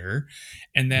character,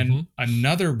 and then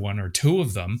another one or two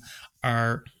of them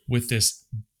are with this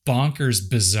bonkers,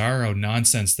 bizarro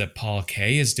nonsense that Paul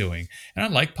Kaye is doing. And I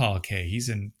like Paul Kaye. He's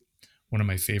in one of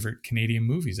my favorite Canadian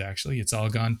movies. Actually, It's All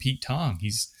Gone Pete Tong.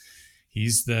 He's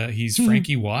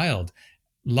Frankie Wilde.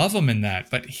 Love him in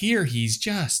that, but here he's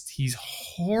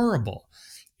horrible.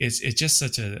 It's just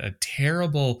such a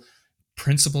terrible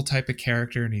principal type of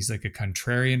character, and he's like a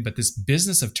contrarian, but this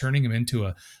business of turning him into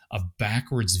a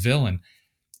backwards villain,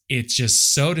 it's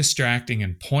just so distracting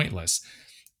and pointless.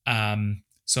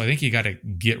 So I think you got to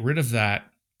get rid of that.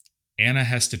 Anna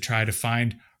has to try to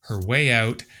find her way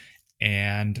out,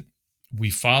 and we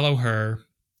follow her.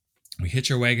 We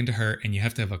hitch our wagon to her, and you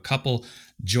have to have a couple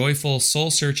joyful,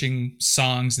 soul-searching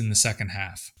songs in the second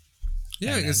half.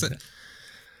 Yeah, I guess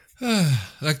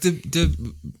like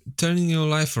the turning your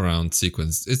life around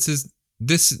sequence. It's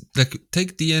this like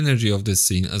take the energy of this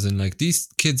scene as in like these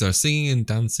kids are singing and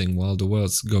dancing while the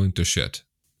world's going to shit,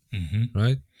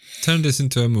 right? Turn this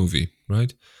into a movie,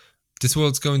 right? This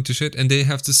world's going to shit, and they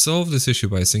have to solve this issue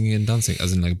by singing and dancing,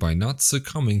 as in like by not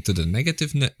succumbing to the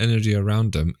negative energy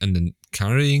around them, and then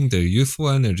carrying their youthful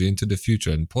energy into the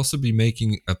future and possibly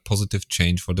making a positive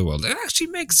change for the world. It actually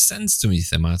makes sense to me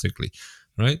thematically,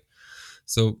 right?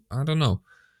 So I don't know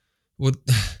what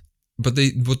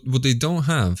they don't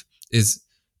have is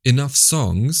enough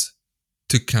songs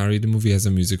to carry the movie as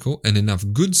a musical, and enough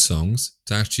good songs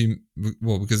to actually,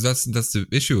 well, because that's the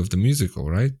issue of the musical,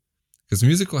 right? Because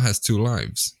musical has two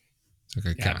lives, like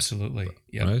a cat, absolutely,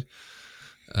 yeah, right?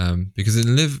 Because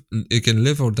it can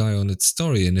live or die on its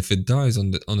story, and if it dies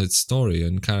on its story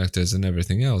and characters and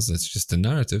everything else, that's just a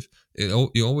narrative.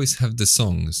 You always have the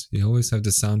songs, you always have the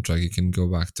soundtrack you can go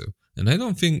back to. And I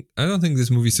don't think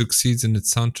this movie succeeds in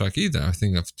its soundtrack either. I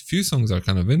think a few songs are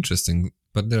kind of interesting,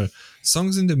 but there are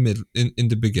songs in the middle, in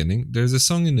the beginning. There's a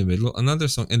song in the middle, another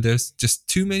song, and there's just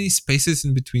too many spaces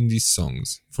in between these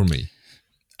songs for me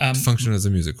to function as a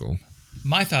musical.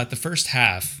 My thought: the first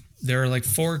half, there are like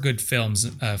four good songs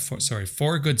in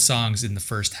the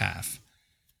first half,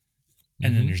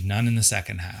 and then there's none in the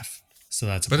second half. So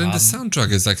that's a problem. In the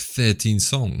soundtrack, it's like 13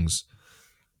 songs.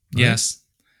 Right? Yes.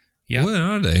 Yeah. Where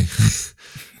are they?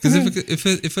 Because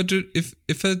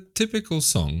if a typical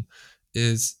song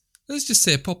is, let's just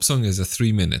say a pop song is a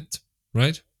 3-minute,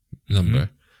 right,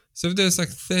 number. So if there's like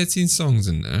 13 songs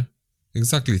in there,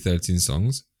 exactly 13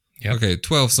 songs. Yep. Okay,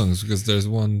 12 songs, because there's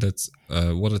one that's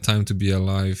What a Time to Be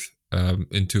Alive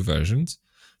in 2 versions.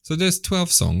 So there's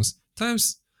 12 songs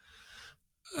times,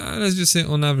 let's just say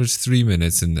on average 3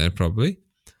 minutes in there probably.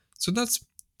 So that's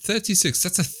 36.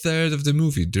 That's a third of the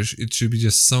movie. It should be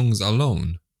just songs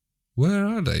alone. Where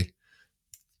are they?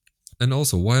 And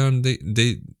also, why aren't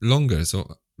they longer?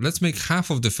 So let's make half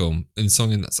of the film in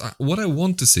song and dance. What I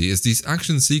want to see is these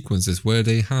action sequences where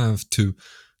they have to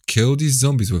kill these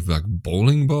zombies with like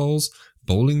bowling balls,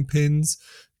 bowling pins,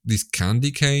 these candy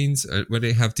canes, where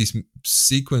they have these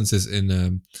sequences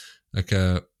in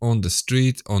on the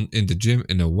street, in the gym,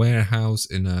 in a warehouse,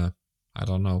 in a, I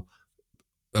don't know,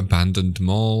 abandoned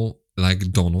mall, like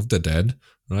Dawn of the Dead,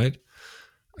 right?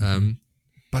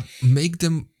 But make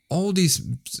them all these,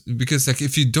 because like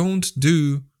if you don't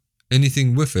do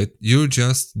anything with it, you're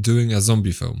just doing a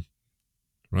zombie film,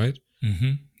 right?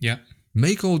 Yeah.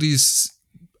 Make all these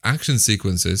action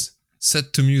sequences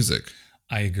set to music.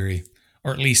 I agree,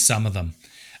 or at least some of them.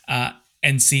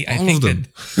 And see, I all think of them.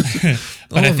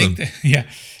 but I think that, yeah.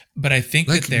 But I think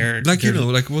like, that they're you know,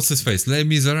 like what's his face, Les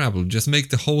Miserables. Just make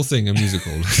the whole thing a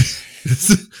musical.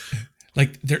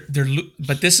 Like they're.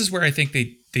 But this is where I think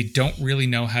they don't really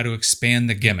know how to expand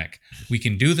the gimmick. We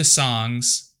can do the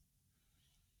songs,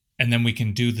 and then we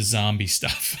can do the zombie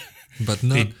stuff. but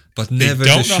not, They- but they never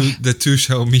don't know- the two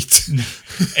shall meet.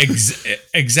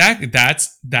 Exactly.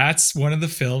 That's one of the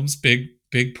film's big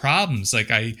problems.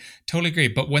 Like, I totally agree.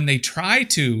 But when they try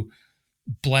to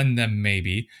blend them,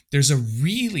 maybe there's a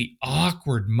really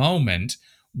awkward moment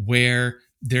where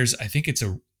there's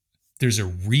a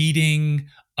reading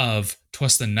of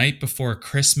 "'Twas the Night Before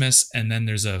Christmas," and then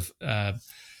there's a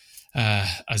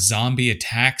zombie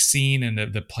attack scene, and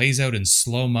that plays out in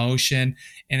slow motion,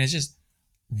 and it's just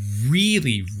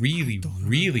really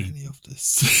Any of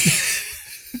this.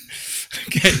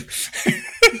 okay.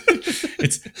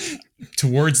 It's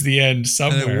towards the end And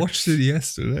somewhere. I watched it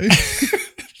yesterday.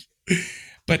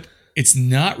 But it's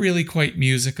not really quite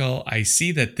musical. I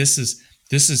see that this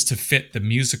is to fit the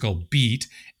musical beat,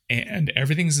 and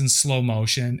everything's in slow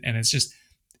motion, and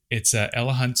it's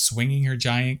Ella Hunt swinging her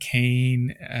giant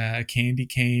cane, candy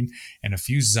cane, and a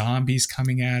few zombies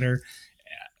coming at her.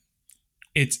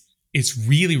 It's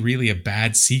really a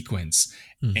bad sequence,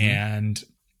 and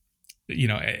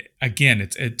again,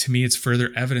 to me, it's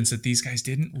further evidence that these guys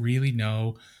didn't really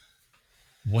know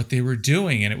what they were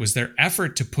doing, and it was their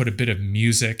effort to put a bit of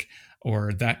music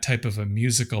or that type of a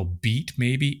musical beat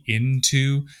maybe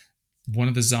into one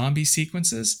of the zombie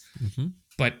sequences,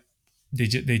 but they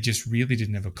just really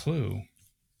didn't have a clue.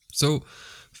 So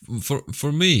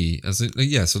for me, so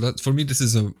that for me, this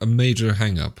is a major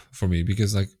hang up for me,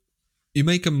 because like, you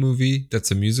make a movie that's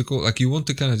a musical, like you want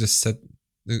to kind of just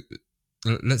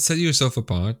let's set yourself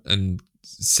apart and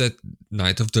set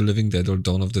Night of the Living Dead or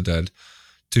Dawn of the Dead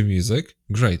to music.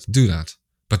 Great, do that,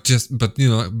 but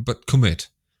commit.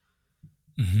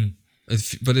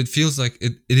 But it feels like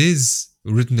it is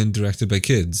written and directed by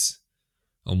kids,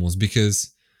 almost,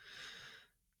 because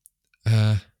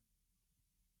like,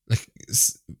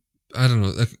 I don't know,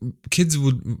 like kids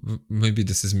would, maybe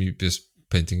this is me just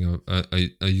painting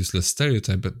a useless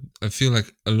stereotype, but I feel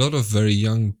like a lot of very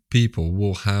young people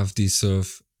will have these sort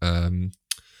of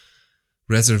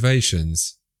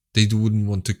reservations. They wouldn't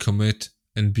want to commit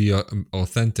and be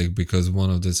authentic, because one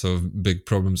of the sort of big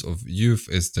problems of youth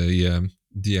is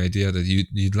the idea that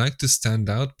you'd like to stand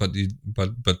out,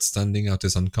 but standing out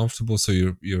is uncomfortable, so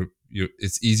you're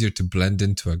it's easier to blend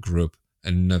into a group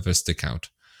and never stick out.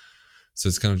 So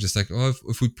it's kind of just like, oh,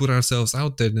 if we put ourselves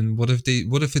out there, then what if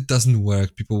it doesn't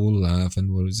work? People will laugh,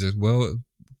 and what is it? Well,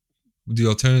 the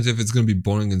alternative is going to be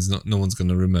boring, and no one's going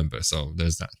to remember. So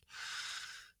there's that.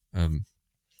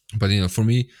 But for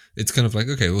me, it's kind of like,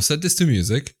 okay, we'll set this to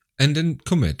music and then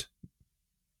commit.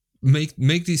 Make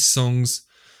these songs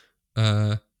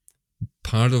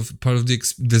part of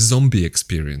the zombie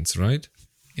experience, right?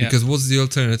 Yeah. Because what's the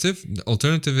alternative? The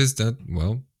alternative is that,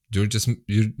 well, you're just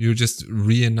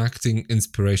reenacting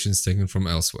inspirations taken from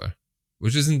elsewhere,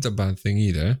 which isn't a bad thing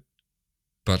either.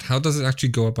 But how does it actually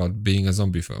go about being a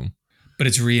zombie film? But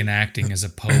it's reenacting as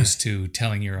opposed to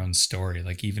telling your own story.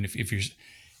 Like, even if you're,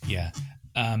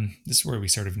 this is where we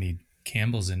sort of need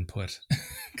Campbell's input,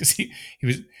 because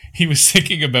he was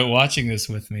thinking about watching this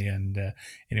with me, and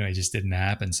anyway, it just didn't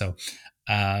happen. So,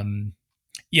 I'm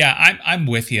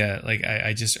with you. Like,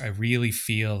 I really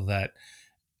feel that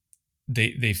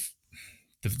the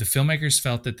filmmakers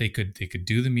felt that they could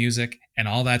do the music, and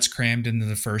all that's crammed into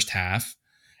the first half,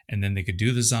 and then they could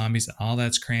do the zombies, and all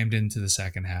that's crammed into the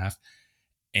second half,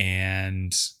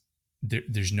 and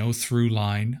there's no through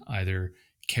line, either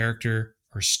character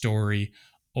or story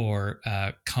or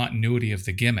continuity of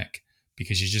the gimmick,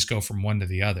 because you just go from one to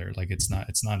the other. Like, it's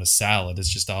not a salad. It's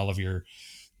just all of your,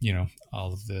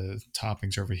 all of the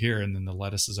toppings over here, and then the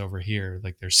lettuce is over here.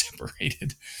 Like, they're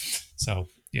separated. So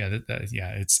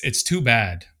it's too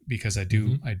bad, because I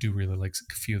do really like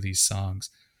a few of these songs,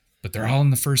 but they're all in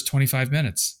the first 25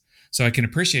 minutes. So I can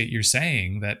appreciate you're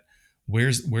saying that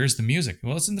where's the music?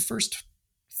 Well, it's in the first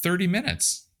 30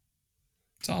 minutes.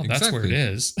 That's where it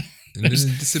is. And then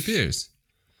it disappears.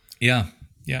 Yeah.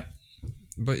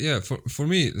 But yeah, for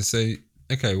me to say,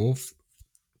 okay, well,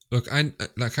 look, I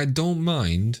don't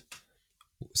mind,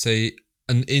 say,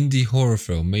 an indie horror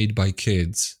film made by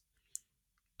kids.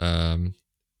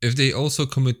 If they also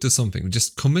commit to something,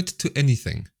 just commit to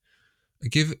anything.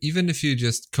 Even if you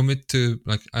just commit to,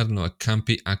 like, I don't know, a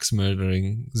campy axe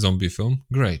murdering zombie film,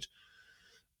 great.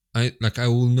 I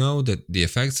will know that the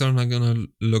effects are not gonna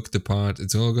look the part.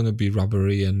 It's all gonna be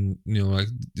rubbery, and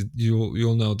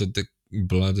you'll know that the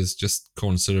blood is just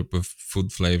corn syrup with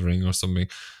food flavoring or something,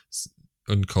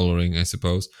 and coloring, I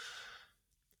suppose.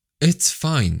 It's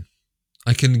fine.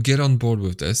 I can get on board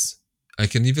with this. I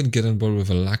can even get on board with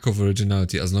a lack of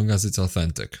originality, as long as it's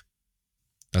authentic.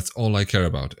 That's all I care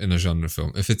about in a genre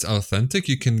film. If it's authentic,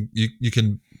 you can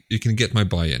get my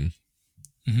buy-in,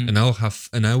 and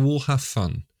I will have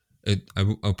fun.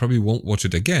 I probably won't watch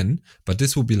it again, but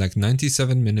this will be like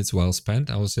 97 minutes well spent.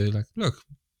 I will say like, look,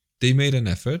 they made an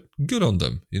effort. Good on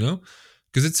them,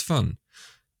 because it's fun.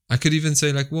 I could even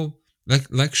say like, well,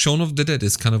 like Shaun of the Dead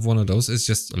is kind of one of those. It's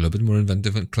just a little bit more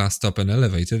inventive and classed up and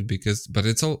elevated but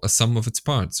it's all a sum of its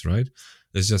parts, right?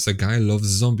 It's just a guy loves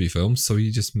zombie films, so he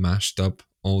just mashed up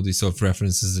all these sort of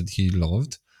references that he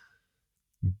loved,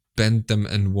 bent them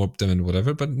and warped them and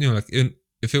whatever. But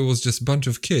if it was just a bunch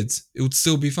of kids, it would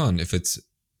still be fun if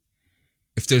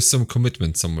there's some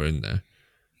commitment somewhere in there.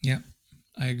 Yeah,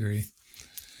 I agree.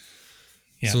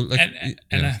 Yeah, so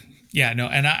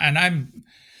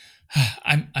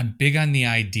I'm big on the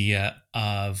idea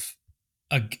of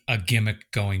a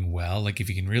gimmick going well. Like if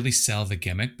you can really sell the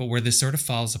gimmick, but where this sort of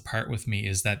falls apart with me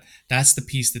is that's the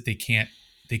piece that they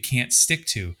can't stick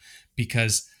to,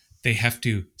 because they have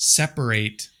to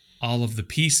separate all of the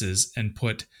pieces and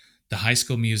put the High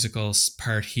School Musical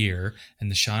part here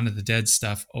and the Shaun of the Dead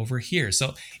stuff over here.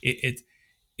 So it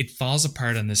falls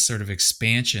apart on this sort of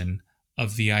expansion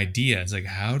of the idea. It's like,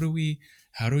 how do we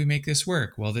make this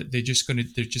work? Well, they're just going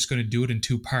to do it in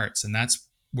two parts, and that's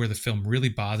where the film really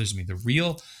bothers me. The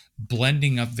real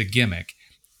blending of the gimmick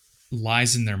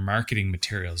lies in their marketing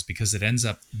materials, because it ends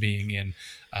up being in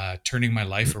Turning My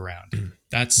Life Around.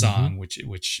 That song, which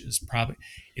is probably,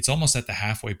 it's almost at the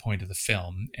halfway point of the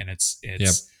film, and it's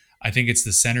Yep. I think it's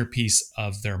the centerpiece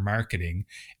of their marketing.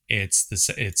 It's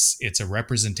a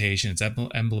representation. It's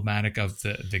emblematic of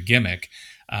the gimmick,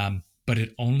 but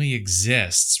it only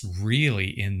exists really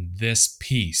in this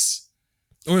piece.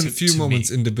 Or in a few moments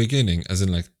in the beginning, as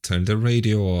in like turn the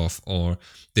radio off, or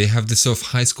they have this sort of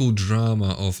high school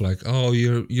drama of like, oh,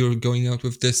 you're going out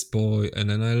with this boy, and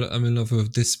then I'm in love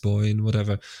with this boy, and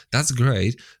whatever. That's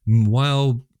great.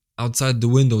 While outside the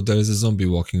window there is a zombie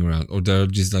walking around, or there are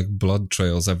just like blood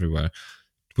trails everywhere,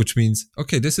 which means,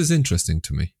 okay, this is interesting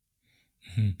to me.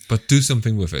 But do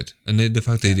something with it. And the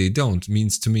fact that they don't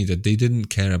means to me that they didn't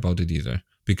care about it either,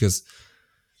 because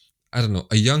I don't know,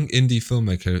 a young indie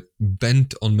filmmaker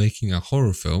bent on making a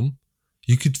horror film,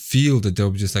 you could feel that they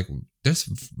were just like, there's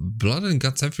blood and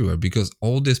guts everywhere, because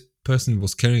all this person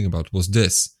was caring about was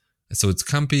this. So it's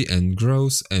campy and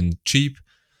gross and cheap,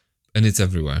 and it's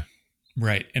everywhere.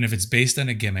 Right. And if it's based on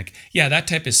a gimmick, that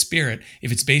type of spirit,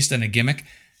 if it's based on a gimmick,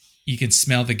 you can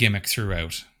smell the gimmick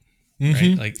throughout.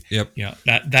 Right? Like, yep.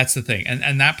 That's the thing.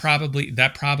 And that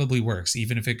probably works,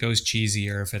 even if it goes cheesy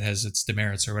or if it has its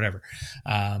demerits or whatever.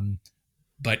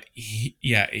 But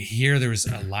here there was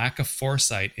a lack of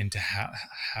foresight into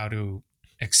how to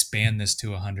expand this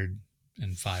to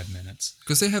 105 minutes.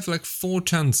 Because they have like 4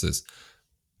 chances.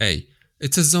 A,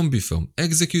 it's a zombie film.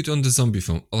 Execute on the zombie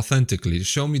film authentically.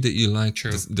 Show me that you like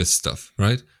this stuff,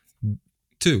 right?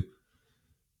 2,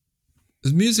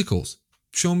 musicals.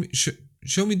 Show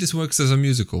me this works as a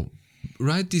musical.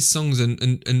 Write these songs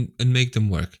and make them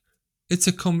work. It's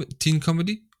a teen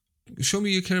comedy. Show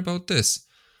me you care about this.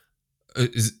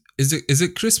 Is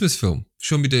it Christmas film?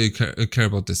 Show me that you care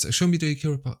about this. Show me that you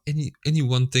care about any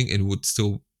one thing, and it would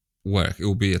still work. It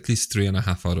will be at least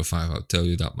 3.5 out of 5. I'll tell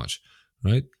you that much,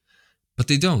 right? But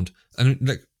they don't. And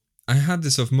like, I had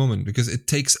this sort of moment because it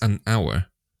takes an hour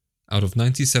out of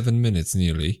 97 minutes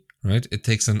nearly. Right? It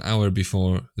takes an hour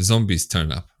before zombies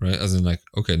turn up, right? As in like,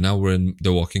 okay, now we're in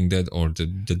The Walking Dead or the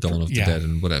Dawn of the Dead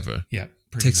and whatever. Yeah.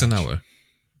 It takes an hour.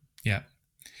 Yeah.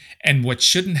 And what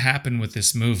shouldn't happen with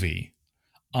this movie,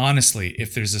 honestly,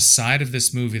 if there's a side of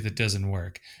this movie that doesn't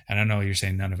work, and I know you're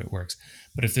saying none of it works,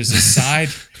 but if there's a side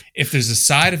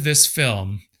of this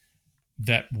film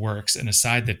that works and a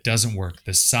side that doesn't work,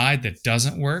 the side that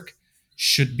doesn't work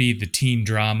should be the teen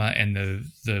drama and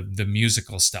the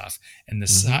musical stuff, and the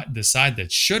side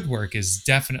that should work is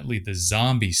definitely the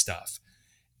zombie stuff,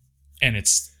 and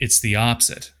it's the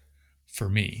opposite for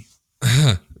me.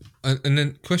 And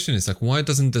then question is like, why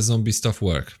doesn't the zombie stuff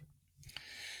work?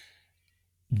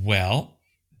 Well,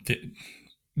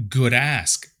 good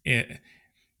ask.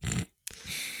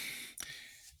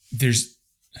 There's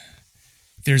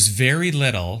very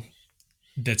little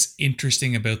that's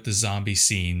interesting about the zombie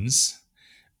scenes.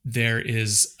 There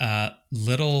is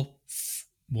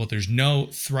there's no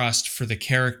thrust for the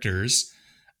characters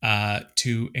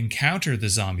to encounter the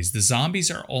zombies. The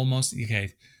zombies are almost,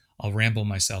 okay, I'll ramble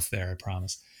myself there, I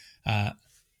promise.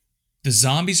 The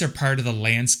zombies are part of the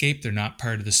landscape. They're not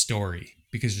part of the story,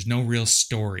 because there's no real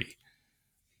story.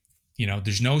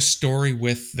 There's no story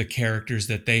with the characters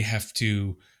that they have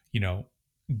to,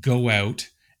 go out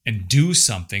and do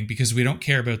something, because we don't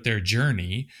care about their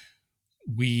journey.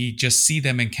 We just see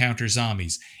them encounter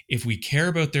zombies. If we care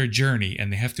about their journey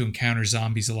and they have to encounter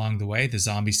zombies along the way, the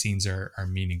zombie scenes are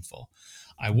meaningful.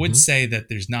 I would say that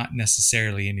there's not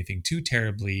necessarily anything too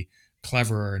terribly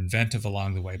clever or inventive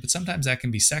along the way, but sometimes that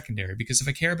can be secondary, because if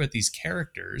I care about these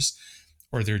characters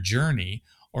or their journey,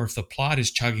 or if the plot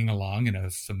is chugging along in a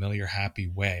familiar, happy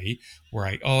way where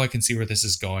I can see where this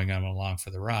is going, I'm along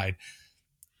for the ride,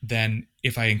 then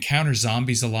if I encounter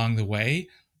zombies along the way,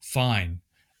 fine.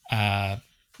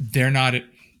 They're not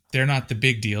the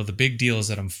big deal. The big deal is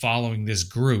that I'm following this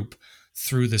group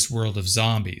through this world of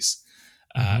zombies.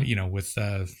 With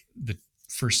the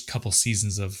first couple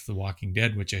seasons of The Walking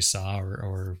Dead, which I saw,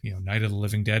 or Night of the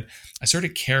Living Dead, I sort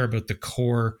of care about the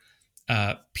core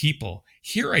people.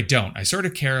 Here I don't. I sort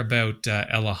of care about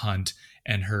Ella Hunt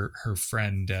and her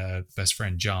friend, best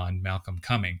friend John, Malcolm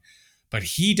Cumming. But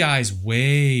he dies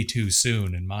way too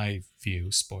soon, in my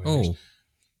view. Spoilers. Oh,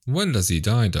 when does he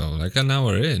die, though? Like an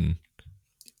hour in?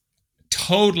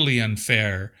 Totally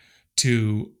unfair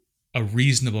to a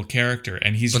reasonable character,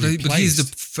 and he's replaced. But he's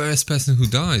the first person who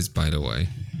dies, by the way.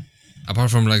 Apart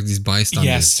from like these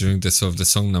bystanders during the sort of the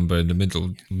song number in the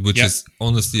middle, which is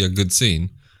honestly a good scene.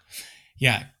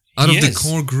 Yeah. Out of the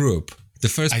core group, the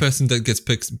first person that gets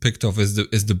picked off is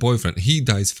the boyfriend. He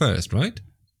dies first, right?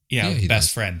 Yeah,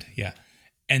 best friend. Yeah.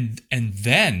 And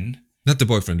then not the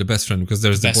boyfriend, the best friend, because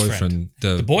there's the boyfriend.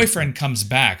 The boyfriend comes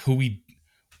back, who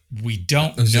we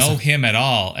don't know him at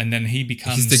all, and then he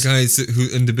becomes. He's the guy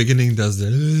who in the beginning does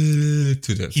the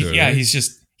to that. Right? He's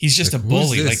just like, a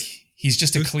bully. Like he's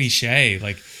just a cliche.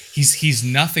 Like he's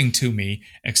nothing to me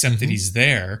except that he's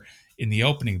there in the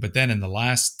opening. But then in the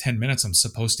last 10 minutes, I'm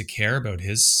supposed to care about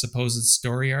his supposed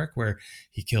story arc where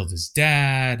he killed his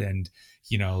dad, and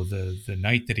the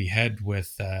night that he had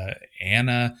with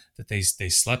Anna, that they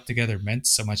slept together, meant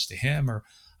so much to him, or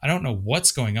I don't know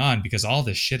what's going on, because all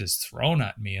this shit is thrown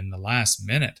at me in the last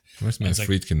minute. Where's my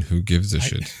Friedkin? Who gives a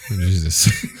shit?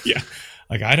 Jesus. Yeah.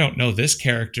 Like, I don't know this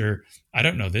character. I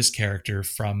don't know this character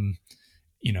from,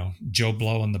 Joe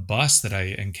Blow on the bus that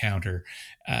I encounter.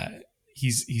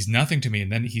 He's nothing to me.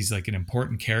 And then he's like an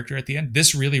important character at the end.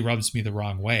 This really rubs me the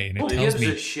wrong way. And it tells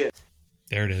me, shit.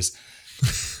 There it is.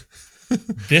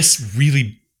 This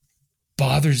really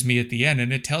bothers me at the end,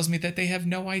 and it tells me that they have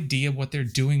no idea what they're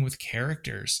doing with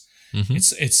characters.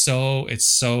 It's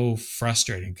so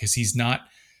frustrating, because he's not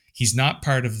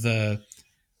part of the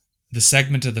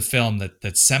segment of the film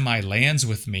that semi lands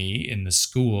with me in the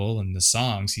school and the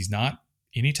songs. He's not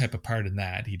any type of part in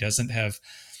that. He doesn't have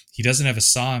a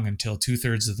song until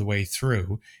 2/3 of the way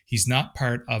through. He's not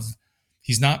part of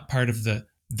the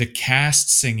cast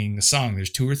singing the song. There's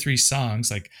 2 or 3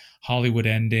 songs, like Hollywood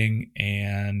Ending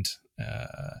and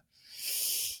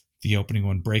the opening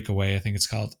one, Breakaway, I think it's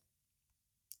called.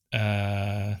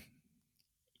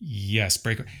 Yes,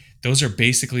 Breakaway. Those are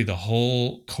basically the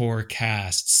whole core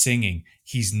cast singing.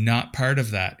 He's not part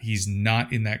of that. He's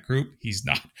not in that group. He's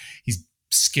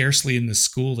scarcely in the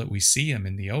school that we see him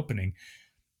in the opening,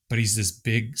 but he's this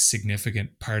big,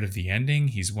 significant part of the ending.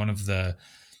 He's one of the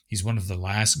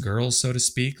last girls, so to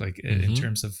speak, like in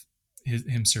terms of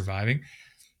him surviving.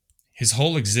 His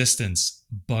whole existence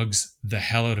bugs the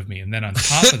hell out of me. And then on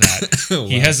top of that, wow.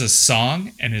 He has a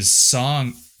song, and his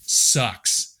song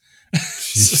sucks.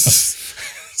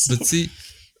 But see,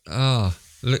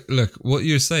 look, what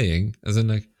you're saying, as in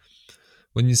like,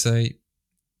 when you say,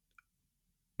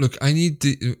 look,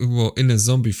 in a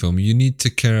zombie film, you need to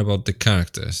care about the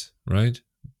characters, right?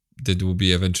 That will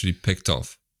be eventually picked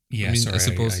off. Yeah, I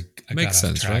suppose I makes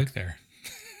sense, right? There.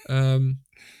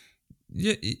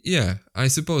 Yeah. I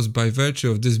suppose by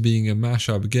virtue of this being a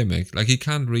mashup gimmick, like, you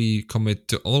can't really commit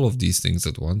to all of these things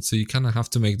at once, so you kind of have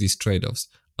to make these trade-offs.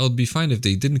 I would be fine if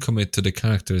they didn't commit to the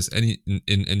characters in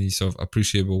any sort of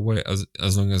appreciable way,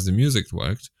 as long as the music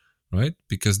worked, right?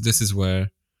 Because this is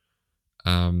where,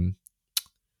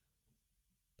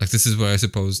 this is where I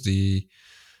suppose the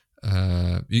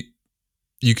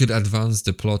you could advance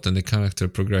the plot and the character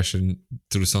progression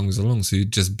through songs along, so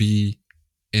you'd just be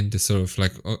in the sort of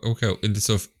like, okay, in the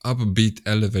sort of upbeat,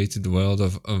 elevated world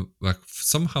of like,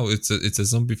 somehow it's a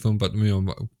zombie film, but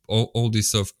all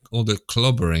the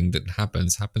clobbering that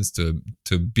happens to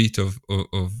a beat of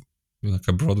like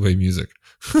a Broadway music.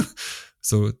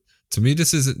 So to me,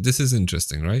 this is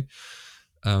interesting, right?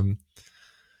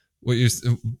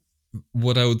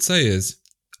 What I would say is,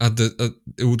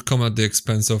 it would come at the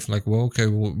expense of like,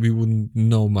 we wouldn't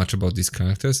know much about these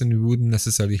characters, and we wouldn't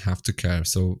necessarily have to care.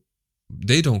 So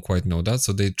they don't quite know that,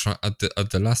 so they try at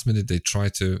the last minute. They try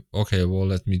to,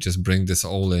 let me just bring this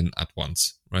all in at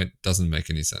once, right? Doesn't make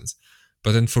any sense.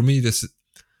 But then for me, this,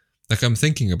 like, I'm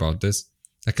thinking about this,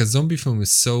 like, a zombie film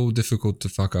is so difficult to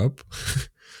fuck up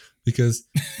because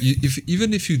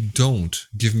even if you don't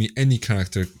give me any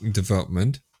character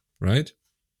development, right?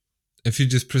 if you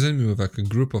just present me with like a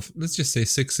group of, let's just say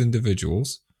 6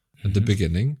 individuals at the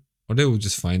beginning, or they will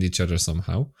just find each other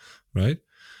somehow, right?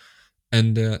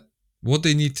 And what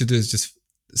they need to do is just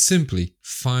simply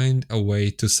find a way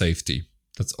to safety.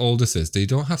 That's all this is. They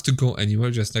don't have to go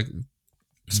anywhere, just like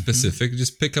specific.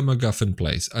 Just pick a MacGuffin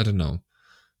place. I don't know.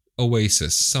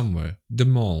 Oasis, somewhere. The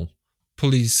mall.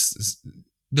 Police.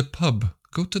 The pub.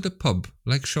 Go to the pub.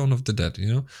 Like Shaun of the Dead,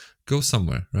 Go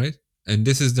somewhere, right? And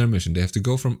this is their mission. They have to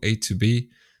go from A to B.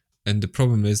 And the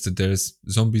problem is that there's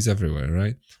zombies everywhere,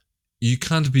 right? You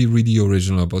can't be really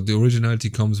original, but the originality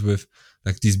comes with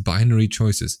like these binary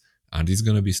choices. Are these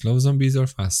going to be slow zombies or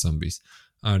fast zombies?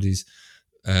 Are these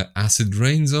acid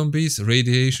rain zombies,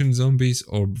 radiation zombies,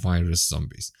 or virus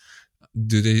zombies?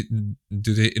 Do they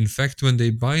infect when they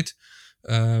bite?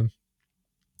 How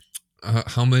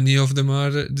many of them are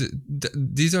there?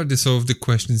 These are the sort of the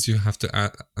questions you have to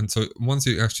ask. And so once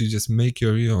you actually just make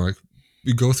your, you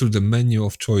go through the menu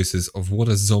of choices of what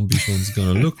a zombie film is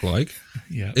going to look like.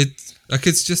 Yeah.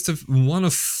 It's just one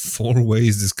of 4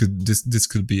 ways this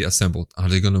could be assembled. Are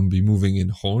they going to be moving in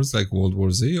hordes like World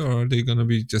War Z, or are they going to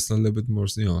be just a little bit more,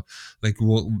 like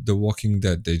The Walking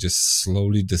Dead? They just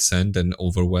slowly descend and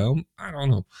overwhelm. I don't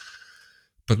know.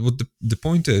 But what the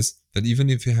point is that even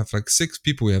if you have like 6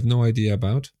 people we have no idea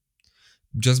about,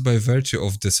 just by virtue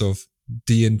of this of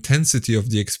the intensity of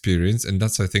the experience, and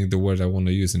that's I think the word I want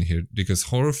to use in here, because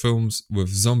horror films with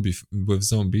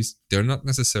zombies, they're not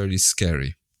necessarily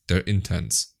scary, they're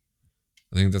intense.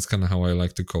 I think that's kind of how I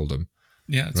like to call them.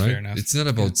 Yeah, that's right? fair enough. It's not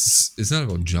about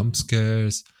jump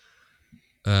scares.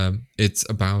 It's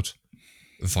about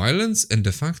violence and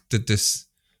the fact that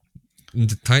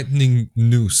the tightening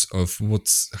noose of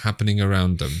what's happening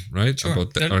around them, right? Sure.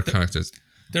 About our characters.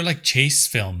 They're like chase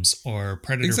films or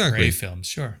predator-prey films,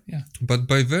 sure, yeah. But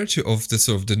by virtue of the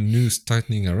sort of the noose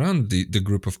tightening around the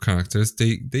group of characters,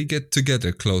 they get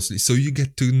together closely, so you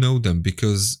get to know them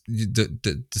because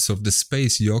the sort of the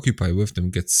space you occupy with them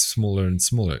gets smaller and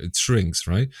smaller. It shrinks,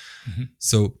 right? Mm-hmm.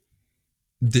 So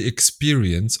the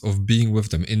experience of being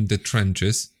with them in the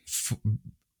trenches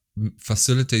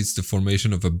facilitates the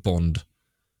formation of a bond.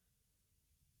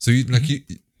 So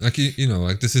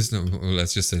this is,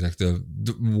 let's just say like the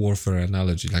warfare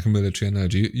analogy, like a military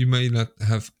analogy. You may not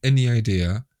have any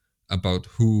idea about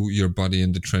who your buddy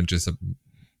in the trenches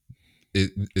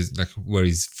is like, where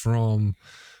he's from,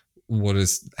 what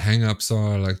his hang-ups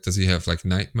are, like does he have like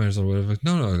nightmares or whatever.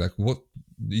 No, like what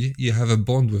you have a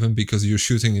bond with him because you're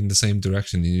shooting in the same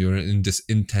direction and you're in this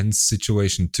intense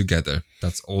situation together.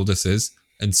 That's all this is,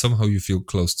 and somehow you feel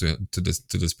close to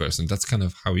this person. That's kind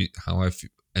of how I feel.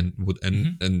 And would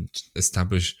and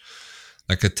establish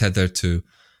like a tether to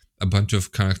a bunch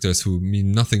of characters who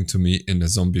mean nothing to me in a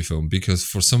zombie film, because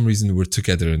for some reason we're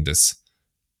together in this,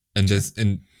 and this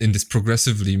in this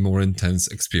progressively more intense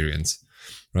experience,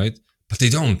 right? But they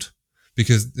don't,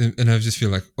 and I just feel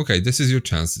like, okay, this is your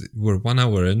chance. We're 1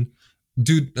 hour in,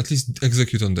 dude. At least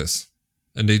execute on this,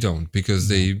 and they don't, because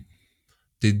they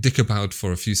dick about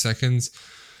for a few seconds,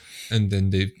 and then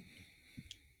they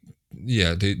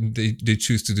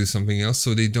choose to do something else,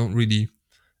 so they don't really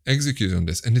execute on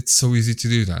this. And it's so easy to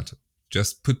do that.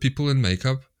 Just put people in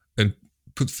makeup and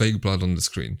put fake blood on the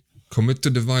screen. Commit to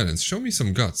the violence. Show me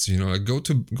some guts. Like go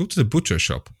to the butcher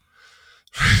shop.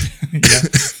 Yeah.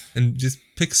 And just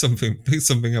pick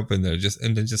something up in there.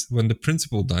 And then when the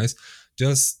principal dies,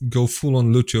 just go full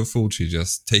on Lucio Fulci.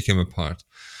 Just take him apart.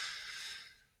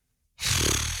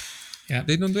 Yeah.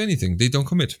 They don't do anything. They don't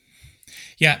commit.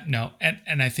 Yeah, no,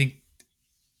 and I think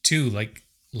too, like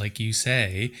you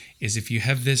say, is if you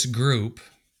have this group,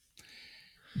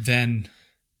 then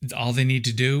all they need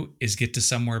to do is get to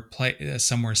somewhere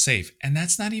safe, and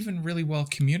that's not even really well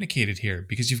communicated here,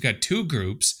 because you've got 2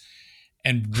 groups,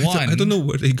 and one I don't know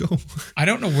where they go. I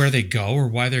don't know where they go or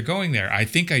why they're going there. I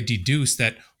think I deduced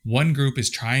that one group is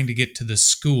trying to get to the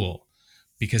school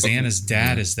because Anna's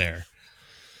dad is there,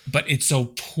 but it's so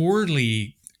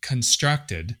poorly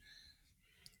constructed.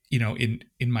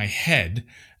 In my head,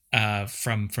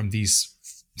 from these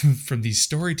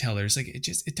storytellers, like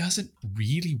it doesn't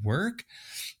really work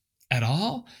at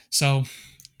all. So,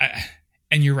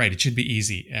 and you're right, it should be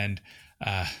easy. And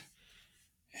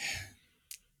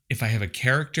if I have a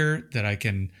character that I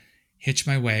can hitch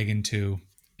my wagon to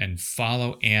and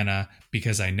follow Anna,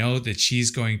 because I know that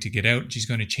she's going to get out, she's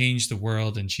going to change the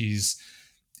world, and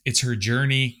it's her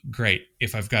journey. Great.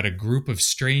 If I've got a group of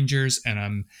strangers and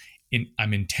I'm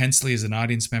intensely as an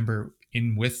audience member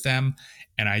in with them,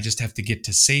 and I just have to get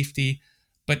to safety,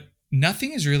 but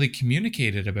nothing is really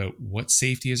communicated about what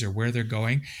safety is or where they're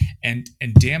going. And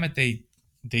damn it, they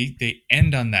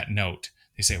end on that note.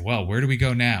 They say, well, where do we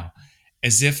go now?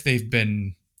 as if they've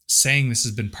been saying this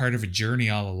has been part of a journey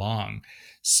all along.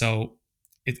 So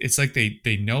it's like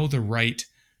they know the right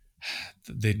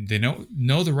they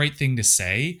know the right thing to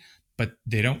say, but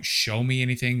they don't show me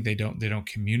anything. They don't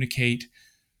communicate.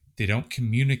 They don't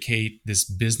communicate this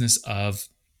business of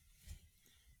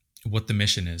what the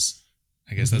mission is.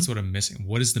 I guess that's what I'm missing.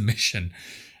 What is the mission?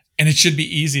 And it should be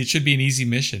easy. It should be an easy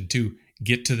mission to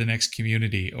get to the next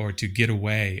community, or to get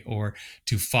away, or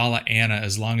to follow Anna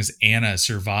as long as Anna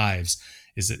survives.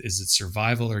 Is it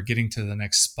survival or getting to the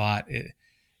next spot?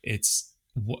 It's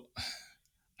what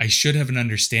I should have an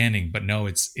understanding, but no,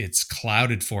 it's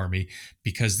clouded for me,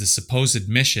 because the supposed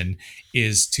mission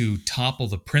is to topple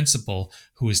the principal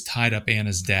who has tied up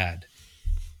Anna's dad.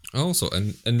 Also,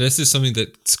 and this is something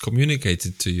that's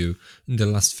communicated to you in the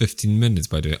last 15 minutes,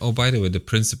 by the way. Oh, by the way, the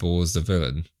principal was the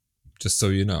villain, just so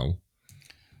you know.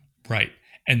 Right.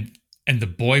 And the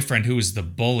boyfriend who is the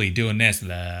bully doing this,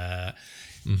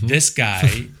 this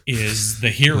guy is the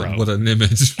hero. What an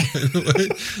image, by the way.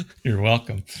 You're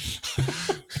welcome.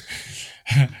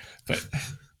 But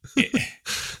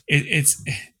it's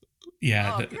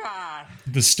yeah. God.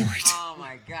 The story. Oh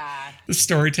my God. The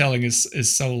storytelling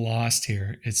is so lost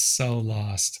here. It's so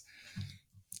lost.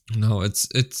 No,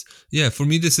 it's yeah. For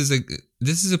me, this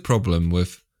is a problem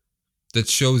with that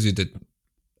shows you that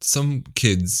some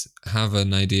kids have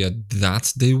an idea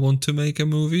that they want to make a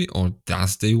movie or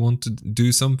that they want to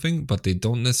do something, but they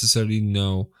don't necessarily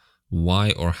know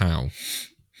why or how.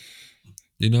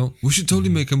 You know, we should totally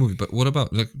make a movie, but what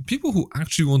about like people who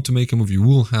actually want to make a movie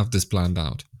will have this planned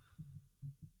out.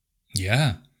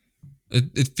 Yeah.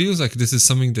 It feels like this is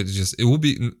something that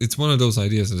it's one of those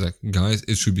ideas that's like, guys,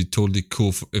 it should be totally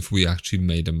cool if we actually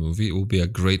made a movie. It will be a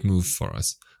great move for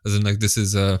us. As in, like, this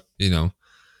is like,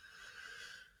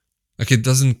 it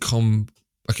doesn't come,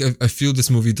 like, I feel this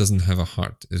movie doesn't have a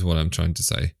heart, is what I'm trying to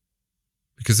say.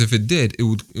 Because if it did, it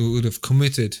would have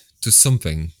committed to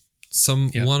something.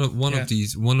 One of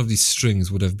these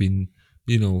strings would have been,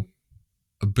 a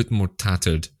bit more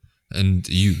tattered and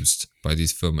used by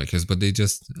these filmmakers, but they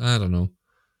just, I don't know.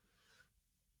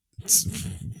 It's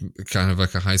kind of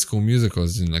like a High School Musical.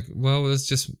 It's like, well, let's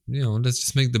just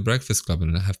make The Breakfast Club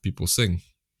and have people sing.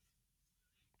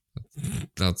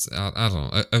 That's, I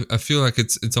don't know. I feel like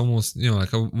it's almost,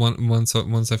 like once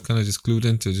I've kind of just clued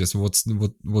into just what's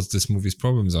this movie's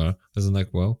problems are, as in,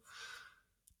 like, well,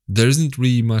 there isn't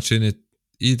really much in it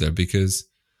either, because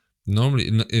normally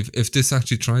if this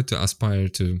actually tried to aspire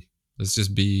to, let's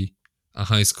just be a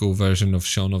high school version of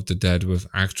Shaun of the Dead with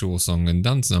actual song and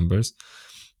dance numbers,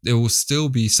 there will still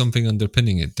be something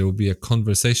underpinning it. There will be a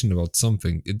conversation about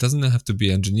something. It doesn't have to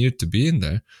be engineered to be in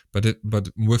there, but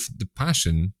with the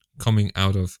passion coming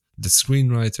out of the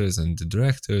screenwriters and the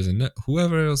directors and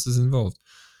whoever else is involved,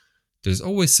 there's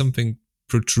always something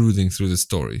protruding through the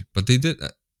story. But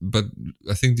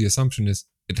I think the assumption is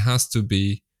it has to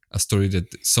be a story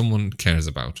that someone cares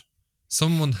about.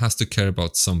 Someone has to care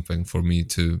about something for me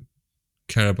to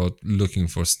care about looking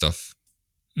for stuff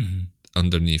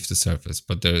underneath the surface.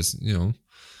 But there's,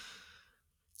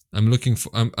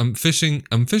 I'm fishing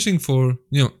for,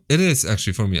 it is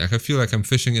actually for me. Like, I feel like I'm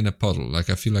fishing in a puddle. Like,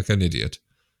 I feel like an idiot,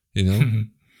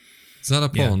 It's not a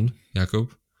pond,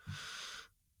 Jakob.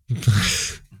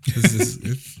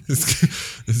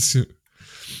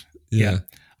 Yeah.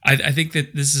 I think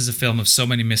that this is a film of so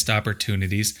many missed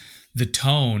opportunities. The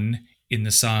tone in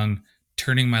the song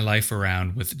Turning My Life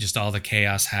Around, with just all the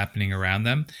chaos happening around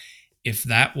them, if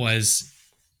that was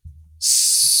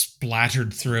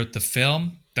splattered throughout the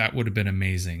film, that would have been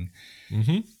amazing.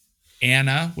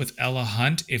 Anna with Ella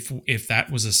Hunt, if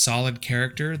that was a solid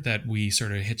character that we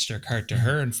sort of hitched our cart to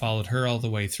her and followed her all the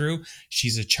way through,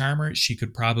 she's a charmer. She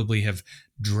could probably have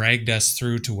dragged us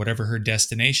through to whatever her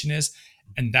destination is.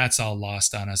 And that's all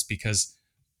lost on us, because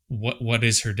what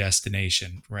is her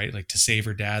destination, right? Like, to save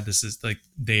her dad. This is like,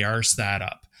 they arse that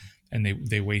up, and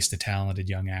they waste a talented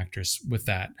young actress with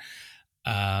that.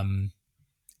 And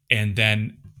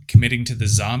then committing to the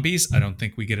zombies. I don't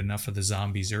think we get enough of the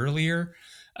zombies earlier,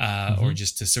 or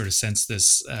just to sort of sense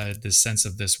this sense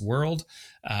of this world.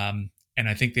 And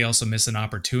I think they also miss an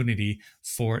opportunity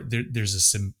for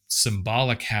there's a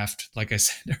symbolic heft. Like I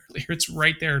said earlier, it's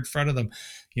right there in front of them.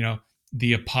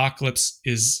 The apocalypse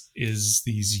is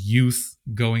these youth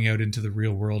going out into the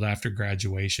real world after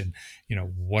graduation.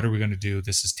 What are we going to do?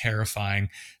 This is terrifying.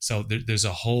 So there's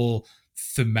a whole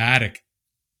thematic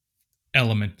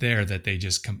element there that they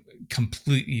just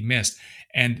completely missed.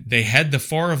 And they had the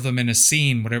four of them in a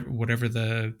scene, whatever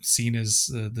the scene is,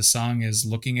 the song is,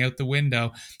 looking out the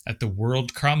window at the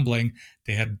world crumbling.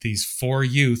 They had these four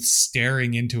youths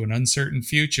staring into an uncertain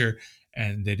future,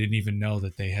 and they didn't even know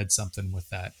that they had something with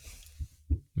that.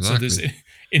 Exactly. So there's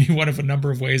any one of a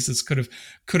number of ways this could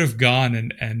have gone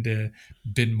and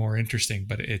been more interesting,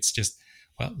 but it's just,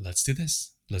 well, let's do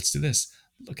this.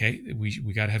 Okay,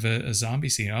 we got to have a zombie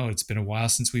scene. Oh, it's been a while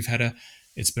since we've had a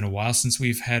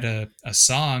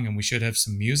song, and we should have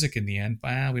some music in the end.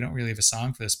 Well, we don't really have a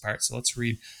song for this part, so let's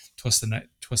read "Twas the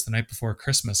Night Before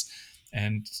Christmas,"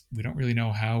 and we don't really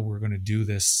know how we're going to do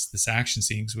this action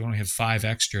scene because we only have 5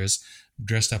 extras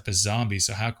dressed up as zombies.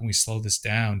 So how can we slow this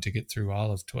down to get through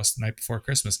all of "Twas the Night Before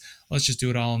Christmas"? Let's just do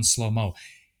it all in slow-mo.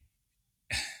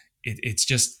 It's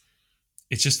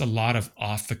just a lot of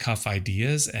off-the-cuff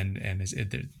ideas, and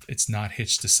it's not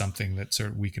hitched to something that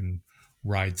sort of we can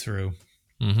ride through.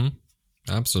 Mm-hmm.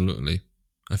 Absolutely.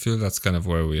 I feel that's kind of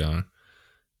where we are.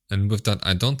 And with that,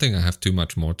 I don't think I have too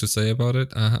much more to say about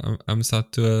it. I'm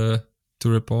sad to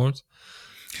report.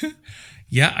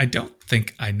 Yeah, I don't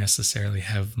think I necessarily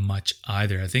have much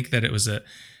either. I think that it was a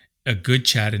good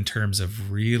chat in terms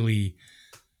of really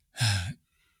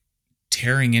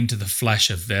tearing into the flesh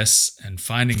of this and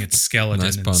finding its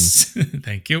skeleton. Nice pun.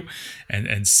 Thank you.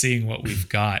 And seeing what we've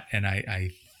got. And I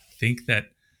think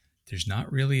that there's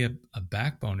not really a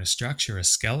backbone, a structure, a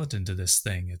skeleton to this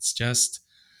thing. It's just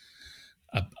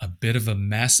a bit of a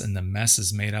mess, and the mess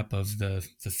is made up of the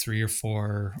 3 or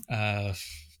 4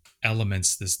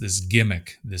 elements. This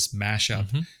gimmick, this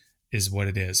mashup is what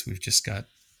it is. We've just got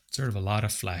sort of a lot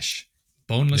of flesh.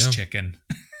 Boneless chicken.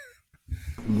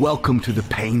 Welcome to the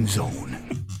pain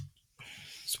zone.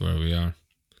 That's where we are.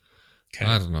 Okay.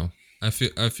 I don't know. I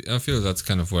feel that's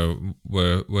kind of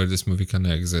where this movie kind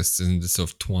of exists, in this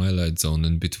sort of twilight zone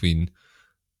in between,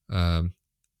 as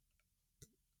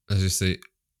you say,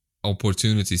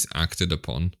 opportunities acted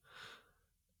upon.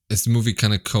 This movie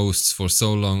kind of coasts for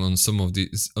so long on so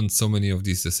many of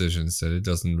these decisions that it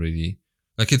doesn't really,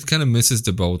 like, it kind of misses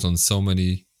the boat in so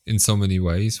many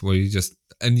ways, where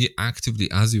you actively,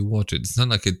 as you watch it, it's not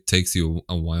like it takes you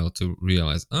a while to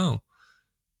realize, oh,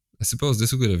 I suppose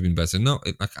this could have been better. No,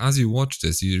 like, as you watch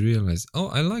this, you realize, oh,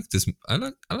 I like this. I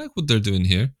like what they're doing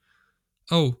here.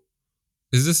 Oh,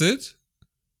 is this it?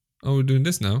 Oh, we're doing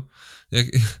this now.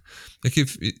 Like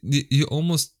if you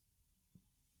almost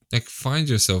like find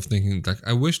yourself thinking, like,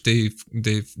 I wish they've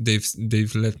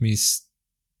let me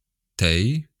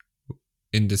stay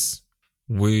in this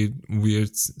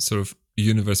weird sort of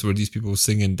universe where these people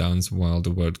sing and dance while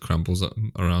the world crumbles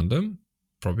around them.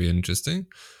 Probably interesting.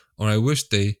 Or I wish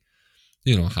they,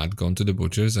 had gone to the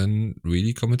butchers and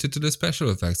really committed to the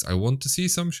special effects. I want to see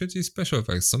some shitty special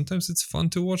effects. Sometimes it's fun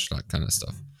to watch that kind of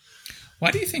stuff. Why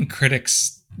do you think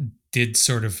critics did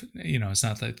sort of, it's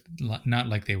not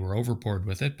like they were overboard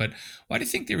with it, but why do you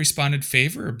think they responded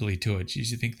favorably to it? Do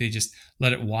you think they just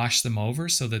let it wash them over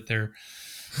so that their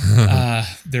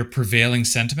prevailing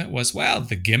sentiment was, well,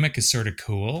 the gimmick is sort of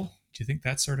cool? Do you think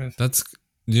that's sort of... That's,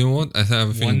 you know what? I have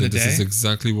a feeling that this is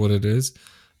exactly what it is.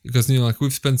 Because, like,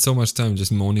 we've spent so much time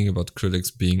just moaning about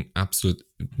critics being absolute,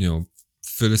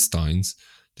 Philistines,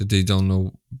 that they don't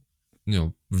know,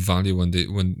 value when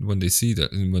they see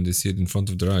that, and when they see it in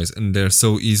front of their eyes. And they're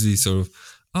so easily sort of,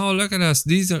 oh, look at us.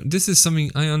 This is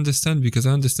something I understand because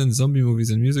I understand zombie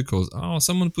movies and musicals. Oh,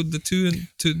 someone put the two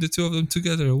of them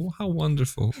together. How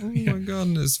wonderful. Oh my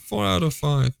goodness. 4 out of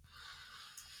 5.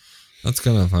 That's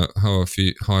kind of how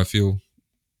I feel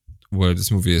where this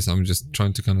movie is. I'm just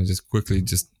trying to kind of just quickly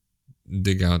just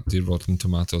dig out the Rotten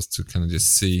Tomatoes to kind of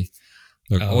just see.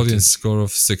 Look, audience score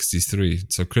of 63.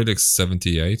 So critics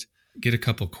 78. Get a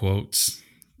couple quotes.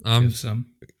 Give some.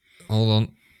 Hold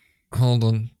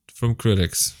on. From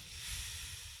critics.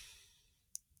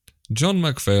 John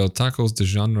McPhail tackles the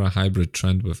genre hybrid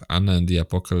trend with Anna and the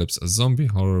Apocalypse, a zombie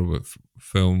horror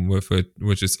film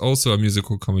which is also a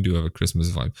musical comedy with a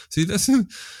Christmas vibe. See, that's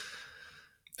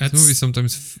movie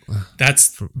sometimes.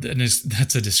 That's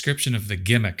a description of the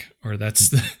gimmick, or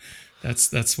that's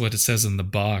what it says in the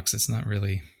box. It's not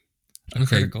really.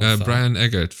 Okay, Brian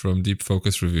Eggert from Deep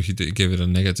Focus Review, he gave it a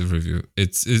negative review.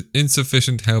 It's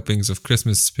insufficient helpings of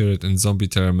Christmas spirit and zombie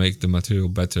terror make the material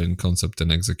better in concept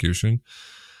than execution.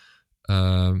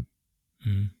 I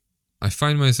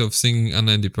find myself singing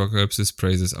Anna and the Apocalypse's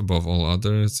praises above all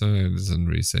others. So it doesn't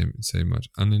really say much.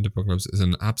 Anna and the Apocalypse is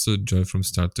an absolute joy from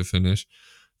start to finish,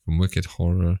 from wicked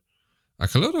horror.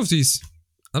 Like, a lot of these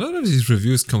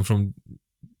reviews come from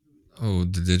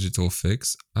the Digital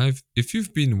Fix. If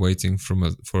you've been waiting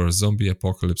for a zombie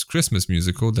apocalypse Christmas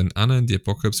musical, then Anna and the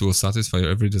Apocalypse will satisfy your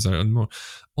every desire and more.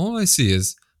 All I see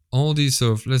is all these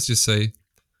sort of, let's just say,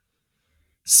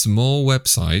 small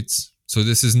websites. So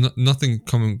this is nothing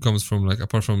comes from, like,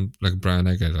 apart from like Brian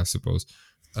Eggert, I suppose,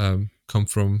 come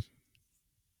from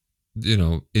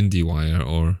IndieWire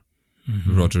or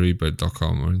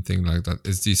RogerEbert.com or anything like that.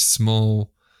 It's these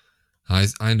small,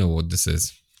 I know what this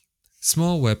is.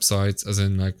 Small websites, as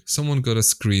in like someone got a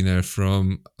screener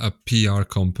from a PR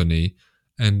company,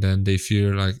 and then they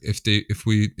feel like if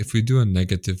we do a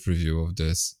negative review of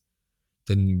this,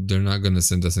 then they're not gonna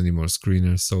send us any more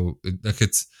screeners. So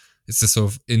it's a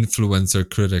sort of influencer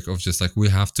critic of just like we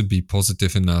have to be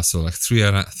positive enough. So like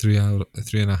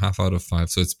 3.5 out of 5.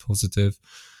 So it's positive,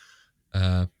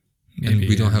 and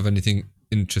we don't have anything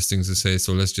interesting to say.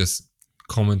 So let's just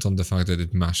comment on the fact that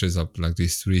it mashes up like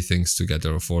these 3 things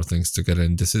together or 4 things together,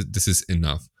 and this is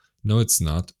enough. No, it's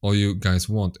not. All you guys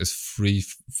want is free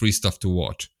stuff to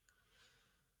watch.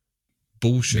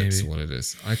 Bullshit is what it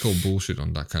is. I call bullshit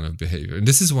on that kind of behavior. And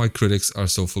this is why critics are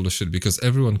so full of shit, because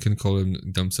everyone can call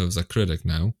themselves a critic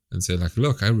now and say like,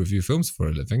 look, I review films for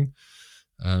a living.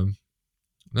 No,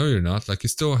 you're not. Like you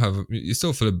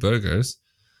still flip burgers,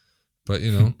 but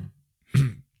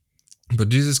but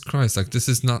Jesus Christ, like this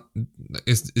is not,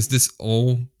 is this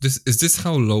all, is this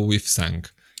how low we've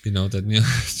sank? That,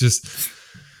 it's just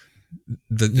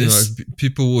that,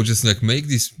 people will just like write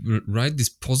these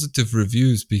positive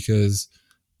reviews because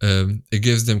it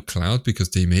gives them clout, because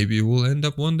they maybe will end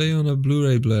up one day on a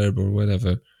Blu-ray blurb or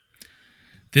whatever.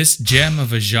 This gem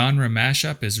of a genre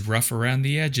mashup is rough around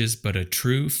the edges, but a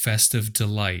true festive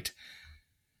delight.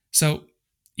 So,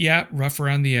 yeah, rough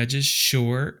around the edges,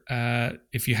 sure.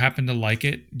 If you happen to like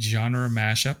it, genre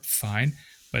mashup, fine.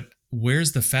 But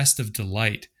where's the festive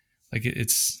delight? Like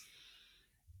it's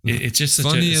just such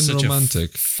funny and such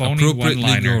romantic, a phony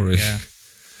one-liner. Gory. Yeah.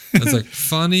 It's like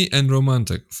funny and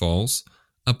romantic, false.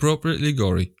 Appropriately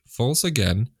gory, false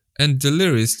again. And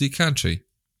deliriously catchy,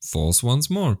 false once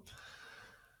more.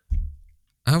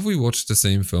 Have we watched the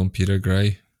same film, Peter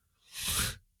Gray?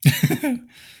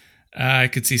 I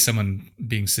could see someone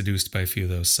being seduced by a few of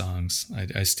those songs.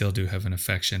 I still do have an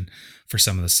affection for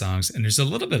some of the songs. And there's a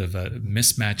little bit of a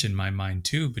mismatch in my mind,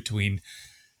 too, between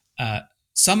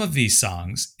some of these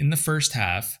songs in the first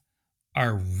half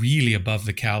are really above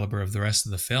the caliber of the rest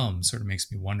of the film. Sort of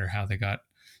makes me wonder how they got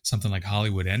something like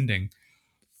Hollywood Ending,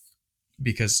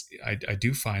 because I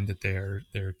do find that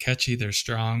they're catchy, they're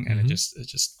strong, and it's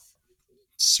just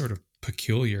sort of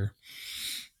peculiar.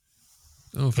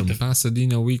 Oh, from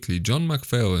Pasadena Weekly, John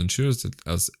McPhail ensures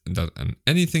that an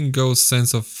anything-goes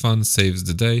sense of fun saves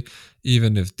the day,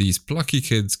 even if these plucky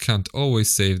kids can't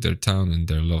always save their town and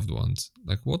their loved ones.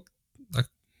 Like, what? Like,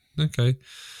 okay.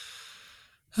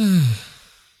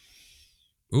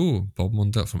 Ooh, Bob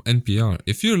Mondell from NPR.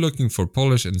 If you're looking for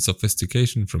polish and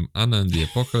sophistication from Anna and the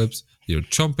Apocalypse, you're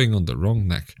chomping on the wrong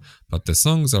neck. But the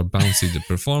songs are bouncy, the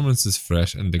performance is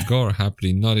fresh, and the gore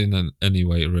happily not in any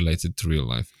way related to real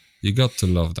life. You got to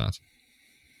love that.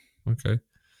 Okay.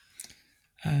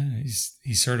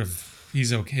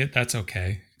 He's okay. That's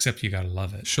okay. Except you gotta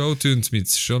love it. Show tunes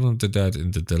meets Shaun of the Dead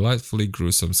in the delightfully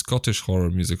gruesome Scottish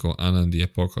horror musical Anna and the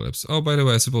Apocalypse. Oh, by the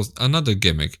way, I suppose another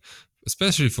gimmick,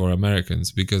 especially for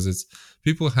Americans, because it's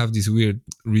people have these weird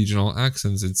regional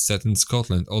accents. It's set in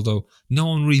Scotland, although no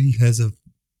one really has a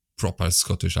proper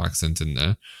Scottish accent in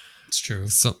there. It's true.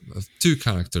 Some 2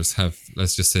 characters have,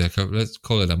 let's just say, let's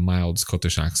call it a mild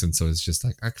Scottish accent, so it's just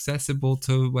like accessible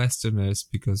to Westerners,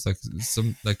 because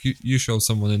you show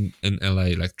someone in LA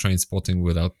like Train Spotting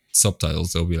without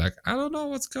subtitles, they'll be like, I don't know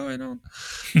what's going on.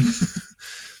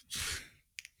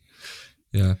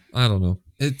 Yeah, I don't know.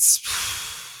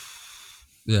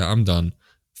 I'm done.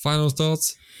 Final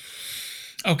thoughts?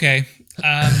 Okay.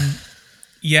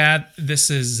 Yeah, this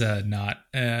is not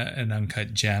an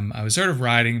uncut gem. I was sort of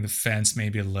riding the fence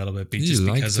maybe a little bit. You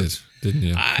liked it, didn't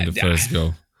you, in the first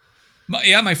go?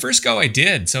 My first go I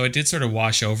did. So it did sort of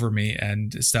wash over me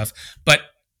and stuff. But,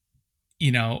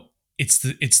 it's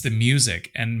the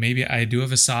music. And maybe I do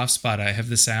have a soft spot. I have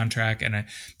the soundtrack. And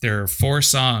there are 4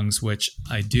 songs, which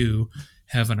I do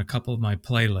have on a couple of my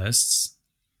playlists.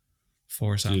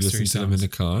 4 songs, 3 songs. Do you listen to them in the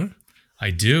car? I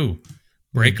do.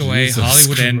 Breakaway,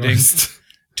 Hollywood Ending,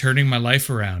 Turning My Life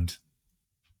Around.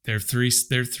 They're three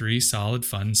solid,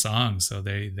 fun songs, so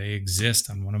they exist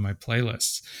on one of my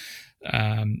playlists,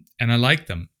 and I like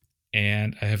them,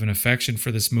 and I have an affection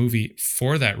for this movie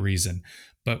for that reason.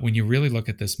 But when you really look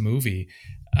at this movie,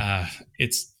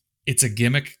 it's a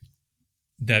gimmick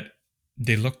that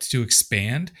they looked to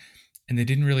expand, and they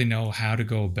didn't really know how to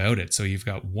go about it. So you've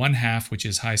got one half, which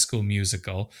is High School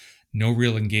Musical. No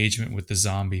real engagement with the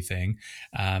zombie thing.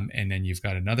 And then you've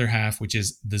got another half, which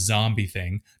is the zombie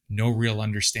thing. No real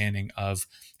understanding of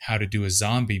how to do a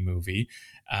zombie movie.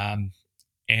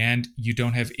 And you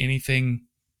don't have anything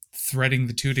threading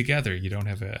the 2 together. You don't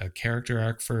have a character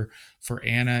arc for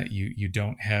Anna. You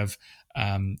don't have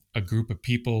a group of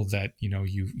people that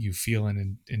you feel in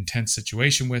an intense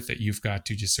situation with, that you've got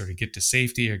to just sort of get to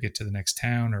safety or get to the next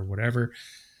town or whatever.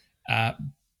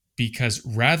 Because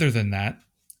rather than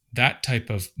that type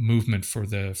of movement for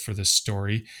the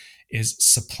story is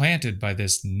supplanted by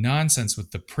this nonsense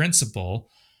with the principal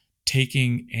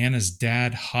taking Anna's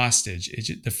dad hostage.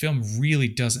 The film really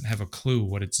doesn't have a clue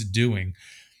what it's doing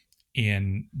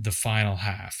in the final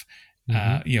half.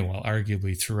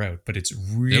 Arguably throughout, but it's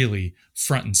really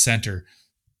front and center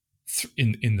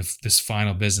in this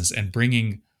final business, and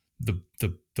bringing the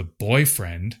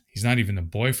boyfriend. He's not even the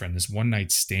boyfriend. This one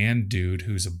night stand dude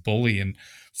who's a bully and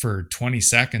for 20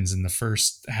 seconds in the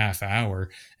first half hour,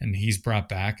 and he's brought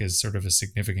back as sort of a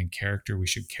significant character we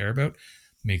should care about.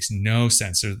 Makes no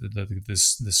sense. So the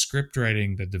script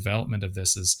writing, the development of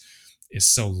this is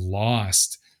so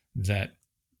lost that.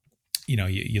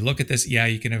 You look at this,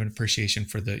 you can have an appreciation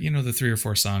for the 3 or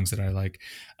 4 songs that I like,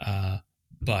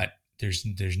 but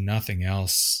there's nothing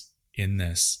else in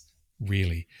this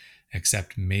really,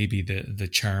 except maybe the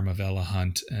charm of Ella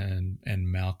Hunt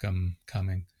and Malcolm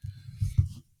Cumming.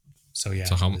 So yeah.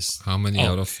 So how many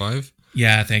out of 5?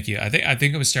 Yeah, thank you. I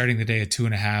think it was starting the day at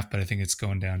 2.5, but I think it's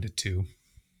going down to 2.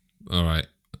 All right,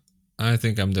 I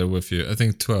think I'm there with you. I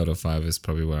think 2 out of 5 is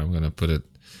probably where I'm gonna put it.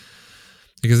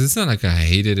 Because it's not like I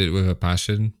hated it with a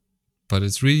passion, but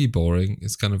it's really boring.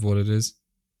 It's kind of what it is.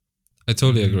 I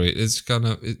totally agree. It's kind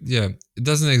of, it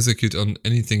doesn't execute on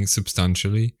anything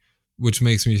substantially, which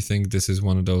makes me think this is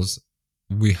one of those,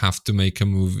 we have to make a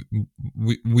movie.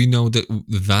 We know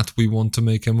that we want to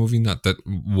make a movie, not that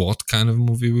what kind of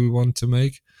movie we want to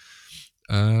make.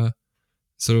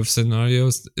 Sort of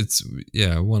scenarios. It's,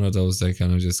 one of those that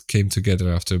kind of just came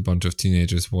together after a bunch of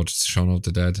teenagers watched Shaun of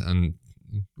the Dead, and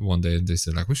one day they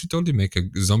said like, we should totally make a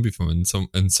zombie film,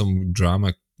 and some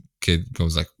drama kid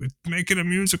goes like, make it a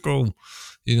musical,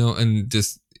 and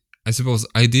just, I suppose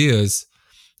ideas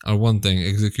are one thing,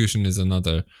 execution is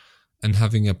another, and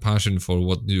having a passion for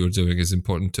what you're doing is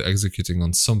important to executing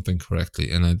on something correctly,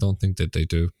 and I don't think that they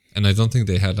do, and I don't think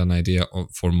they had an idea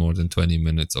for more than 20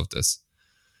 minutes of this.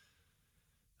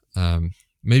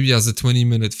 Maybe as a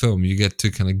 20-minute film, you get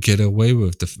to kind of get away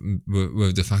with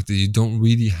the fact that you don't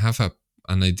really have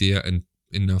an idea and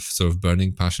enough sort of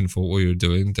burning passion for what you're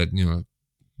doing, that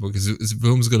because the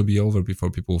film's going to be over before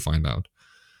people find out.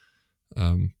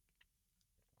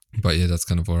 But yeah, that's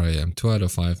kind of where I am. 2 out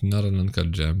of 5, not an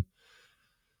uncut gem.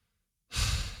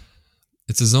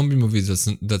 It's a zombie movie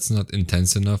that's not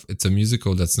intense enough. It's a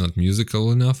musical that's not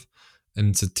musical enough, and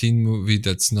it's a teen movie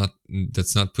that's not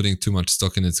putting too much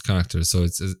stock in its character. So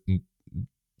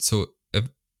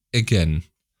again,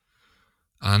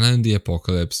 Anna and the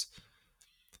Apocalypse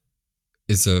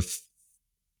is a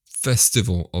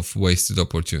festival of wasted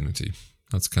opportunity.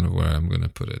 That's kind of where I'm going to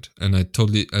put it. And I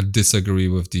disagree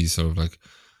with these sort of like,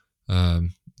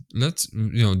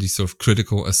 these sort of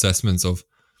critical assessments of,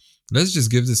 let's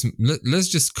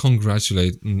just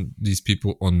congratulate these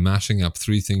people on mashing up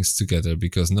 3 things together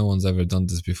because no one's ever done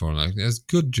this before. Like, that's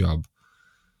good job.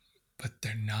 But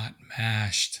they're not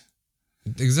mashed.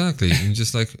 Exactly. And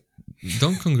just like,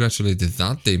 don't congratulate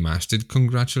that they mashed it.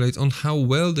 Congratulate on how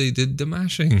well they did the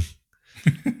mashing.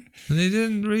 And they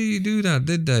didn't really do that,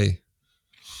 did they?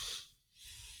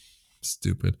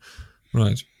 Stupid.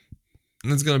 Right.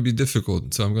 It's going to be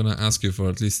difficult. So I'm going to ask you for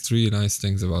at least 3 nice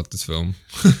things about this film.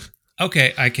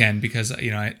 Okay, I can, because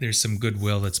there's some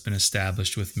goodwill that's been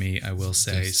established with me, I will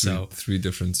say. There's three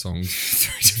different songs.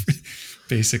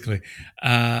 Basically.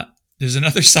 There's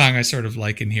another song I sort of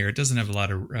like in here. It doesn't have a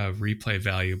lot of replay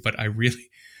value, but I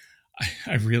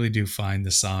really do find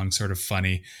the song sort of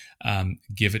funny.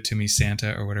 Give It To Me,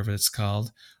 Santa, or whatever it's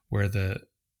called, where the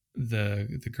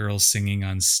girl's singing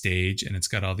on stage, and it's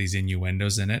got all these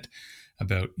innuendos in it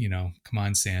about, come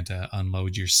on, Santa,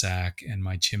 unload your sack, and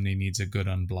my chimney needs a good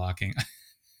unblocking.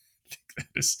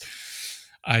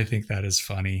 I think that is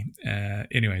funny.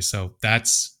 Anyway, so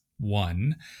that's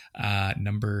one.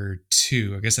 Number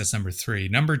 2, I guess that's number 3.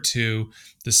 Number 2,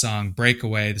 the song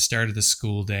Breakaway, the start of the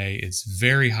school day. It's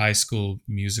very high school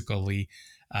musically,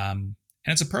 and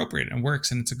it's appropriate and works,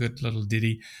 and it's a good little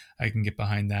ditty. I can get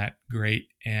behind that. Great.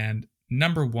 And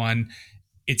number 1,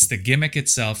 it's the gimmick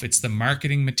itself. It's the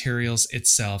marketing materials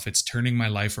itself. It's turning my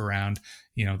life around.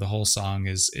 The whole song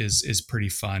is pretty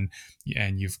fun.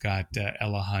 And you've got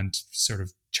Ella Hunt sort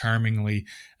of charmingly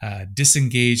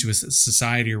disengaged with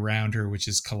society around her, which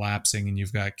is collapsing, and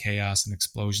you've got chaos and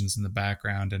explosions in the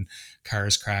background and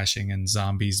cars crashing and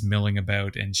zombies milling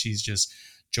about, and she's just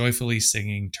joyfully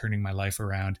singing, turning my life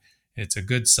around. It's a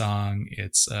good song.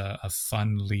 It's a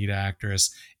fun lead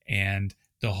actress, and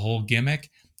the whole gimmick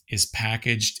is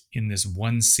packaged in this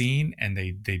one scene, and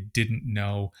they didn't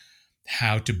know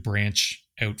how to branch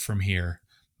out from here.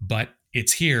 But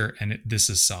it's here, and this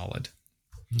is solid.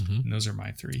 And those are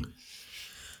my 3.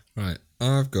 Right.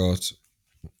 I've got,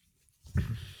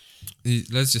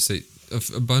 let's just say,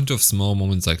 a bunch of small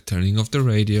moments like turning off the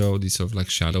radio, these sort of like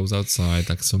shadows outside,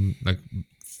 like some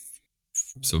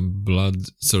blood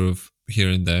sort of here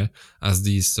and there, as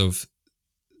these sort of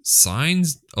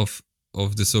signs of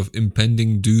the sort of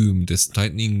impending doom, this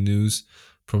tightening news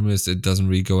promise. It doesn't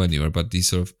really go anywhere, but these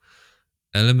sort of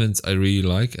elements I really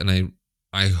like, and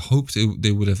I hoped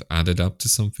they would have added up to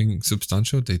something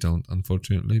substantial. They don't,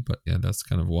 unfortunately, but yeah, that's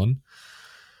kind of one.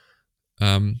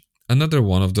 Another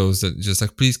one of those that just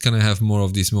like, please, can I have more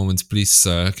of these moments, please,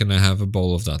 sir? Can I have a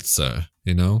bowl of that, sir?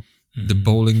 You know, the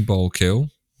bowling ball kill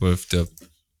with the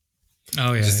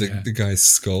the guy's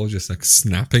skull just like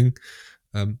snapping.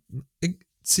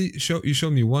 You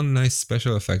showed me one nice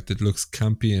special effect that looks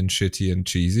campy and shitty and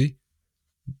cheesy.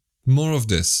 More of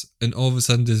this, and all of a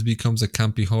sudden this becomes a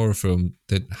campy horror film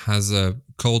that has a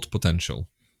cult potential.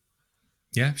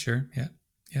 Yeah, sure. Yeah.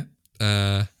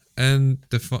 And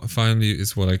finally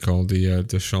is what I call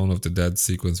the Shaun of the Dead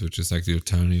sequence, which is like the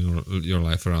turning your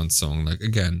life around song. Like,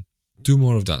 again, do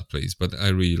more of that, please. But I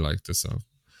really like this song.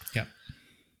 Yeah.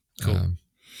 Cool.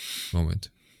 Moment.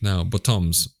 Now,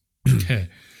 bottoms. Okay.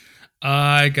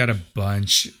 I got a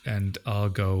bunch, and I'll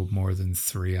go more than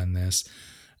 3 on this.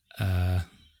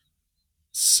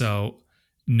 So,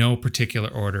 no particular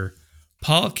order.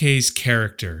 Paul Kaye's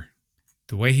character,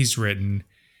 the way he's written,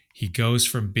 he goes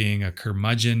from being a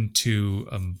curmudgeon to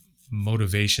a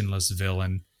motivationless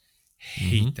villain.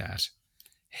 Hate that.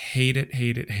 Hate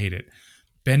it.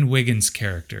 Ben Wiggins'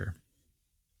 character.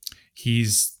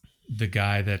 He's the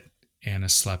guy that Anna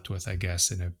slept with, I guess,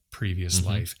 in a previous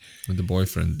life. With the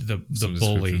boyfriend. The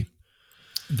bully.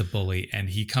 The bully. And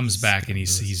he comes back, and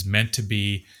he's meant to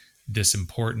be this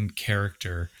important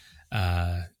character.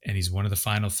 And he's one of the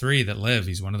final 3 that live.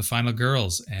 He's one of the final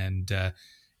girls. And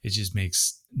it just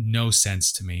makes no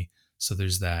sense to me. So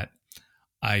there's that.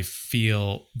 I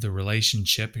feel the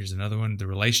relationship, here's another one, the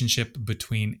relationship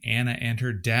between Anna and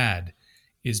her dad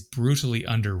is brutally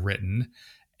underwritten.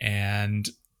 And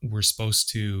we're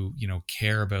supposed to,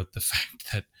 care about the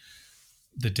fact that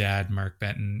the dad, Mark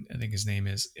Benton, I think his name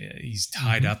is, he's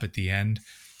tied up at the end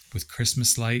with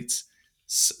Christmas lights.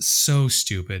 So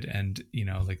stupid. And,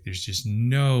 there's just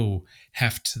no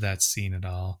heft to that scene at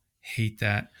all. Hate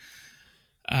that.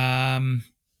 And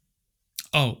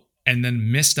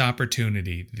then missed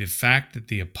opportunity. The fact that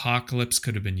the apocalypse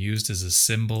could have been used as a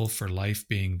symbol for life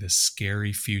being the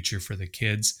scary future for the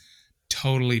kids.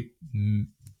 Totally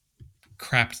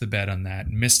crapped the bed on that.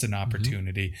 Missed an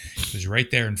opportunity. It was right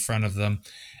there in front of them.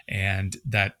 And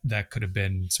that could have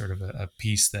been sort of a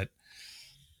piece that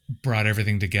brought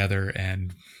everything together.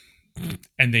 And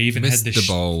they even missed had the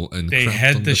ball. And they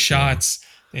had the shots. Floor.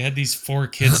 They had these 4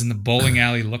 kids in the bowling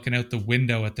alley looking out the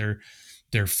window at their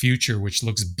future, which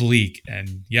looks bleak.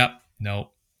 And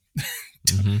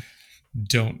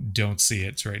don't see it.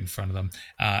 It's right in front of them.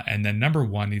 And then number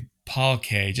 1, Paul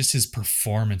Kaye. Just his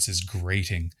performance is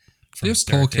grating. You have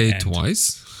Paul Kaye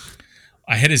twice.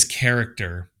 I had his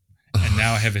character, and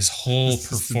now I have his whole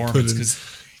performance because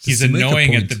he's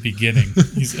annoying at the beginning.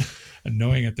 He's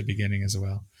annoying at the beginning as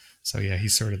well. So yeah,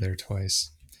 he's sort of there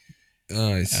twice.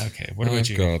 Nice. Okay, what about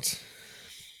you?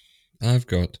 I've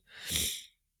got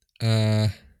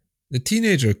the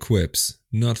teenager quips,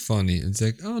 not funny. It's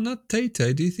like, oh, not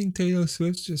Tay-Tay. Do you think Taylor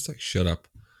Swift's just like, shut up?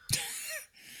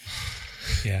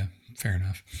 Yeah, fair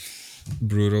enough.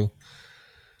 Brutal.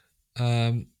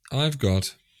 I've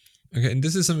got, okay, and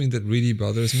this is something that really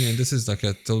bothers me, and this is like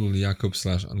a total Jakub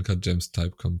 / Uncut Gems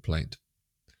type complaint.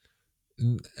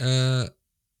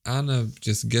 Anna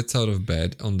just gets out of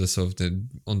bed on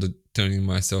the turning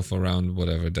myself around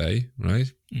whatever day,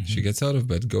 right? Mm-hmm. She gets out of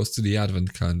bed, goes to the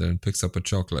advent calendar and picks up a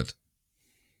chocolate.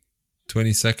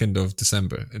 22nd of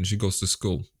December, and she goes to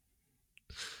school.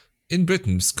 In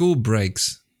Britain, school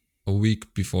breaks a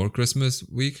week before Christmas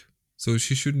week, so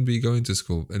she shouldn't be going to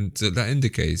school. And that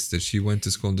indicates that she went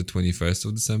to school on the 21st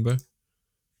of December.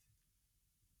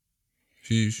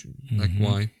 Like,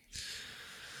 why?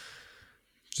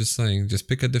 Just saying, just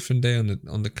pick a different day on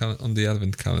the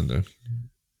advent calendar.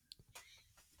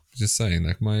 Just saying,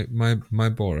 like my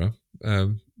Bora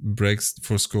breaks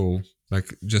for school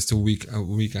like just a week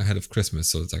ahead of Christmas,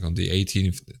 so it's like on the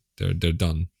 18th they're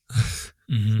done.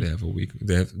 They have a week.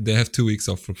 They have 2 weeks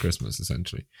off for Christmas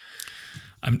essentially.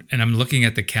 I'm looking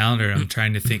at the calendar. And I'm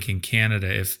trying to think in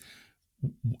Canada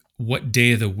what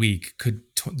day of the week could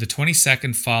the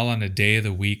 22nd fall on a day of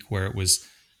the week where it was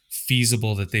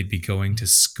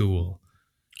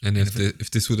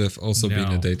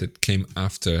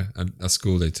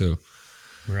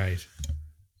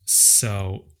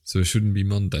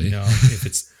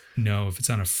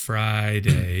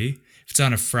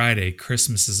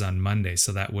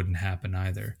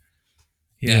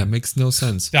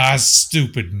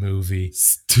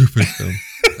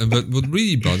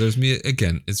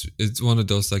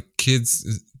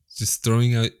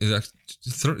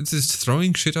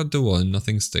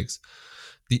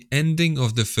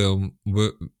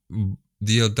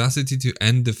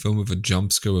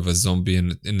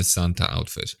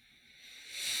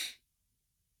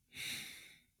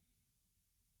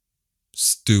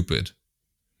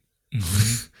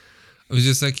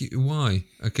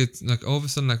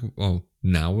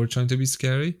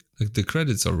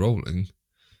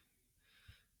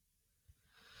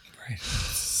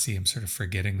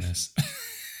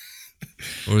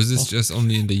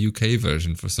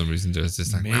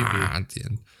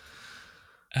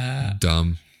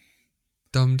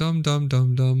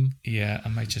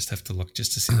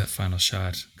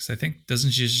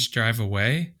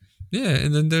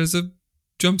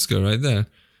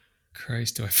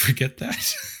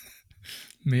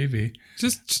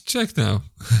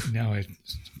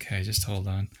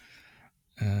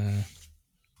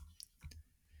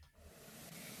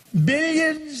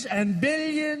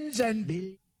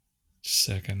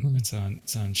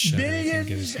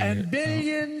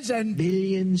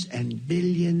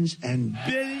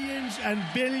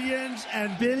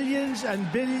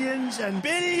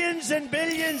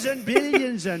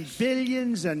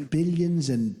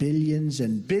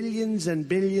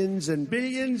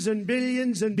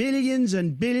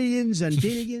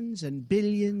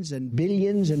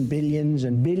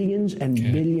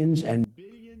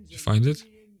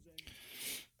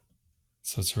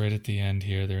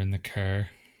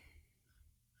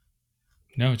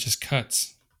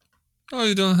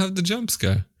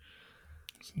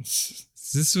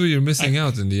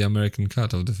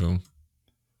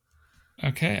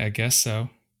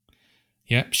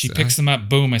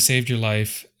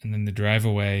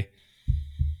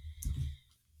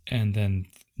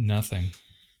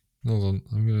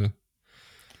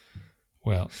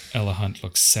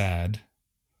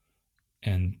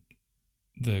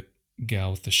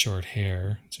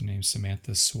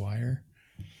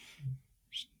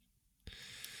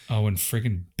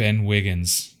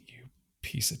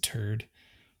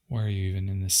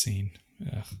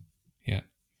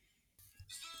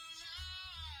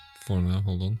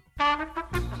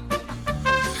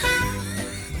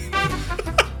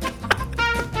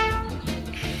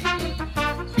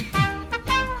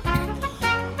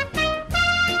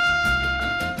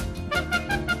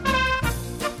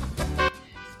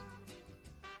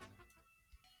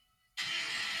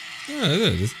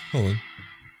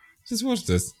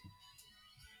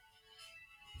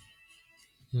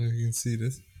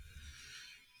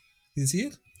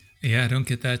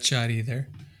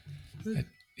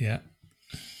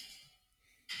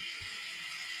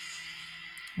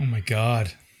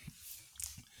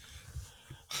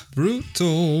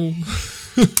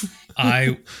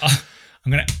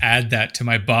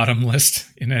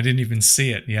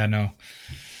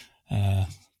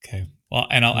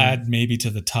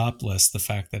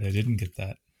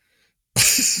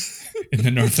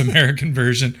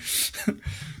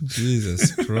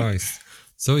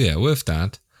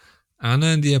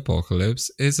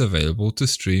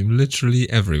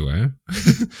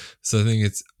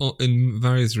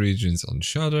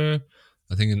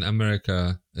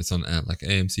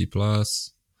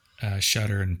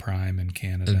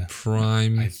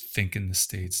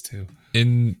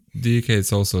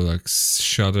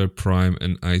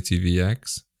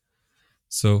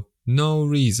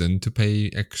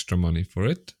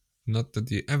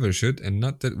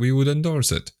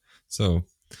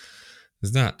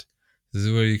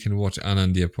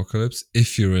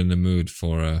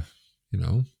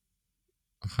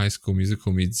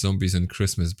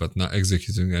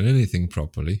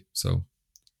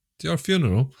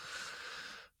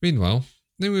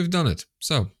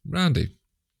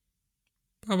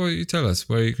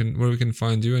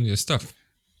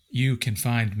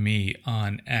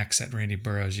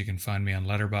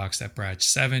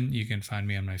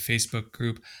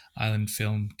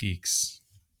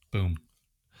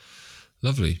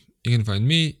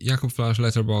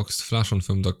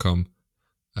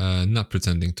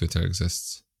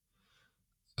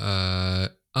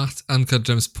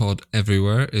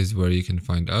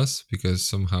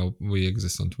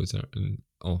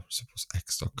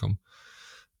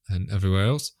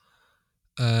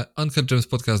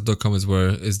UncutGemsPodcast.com is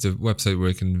the website where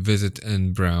you can visit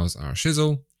and browse our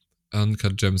shizzle.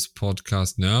 Uncut Gems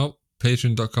Podcast now.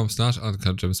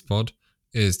 Patreon.com/UncutGemsPod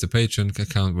is the Patreon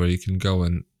account where you can go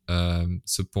and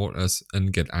support us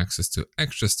and get access to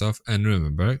extra stuff. And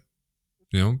remember,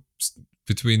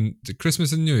 between the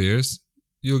Christmas and New Year's,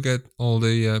 you'll get all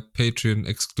the Patreon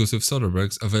exclusive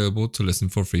Soderberghs available to listen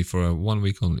for free for 1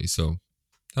 week only. So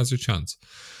that's your chance.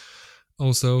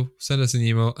 Also, send us an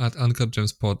email at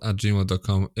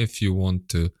uncutgemspod@gmail.com if you want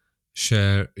to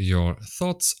share your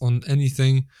thoughts on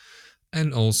anything.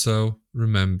 And also,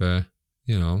 remember,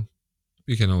 you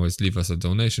can always leave us a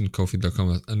donation,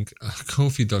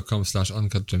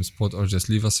 Ko-fi.com/uncutgemspod, or just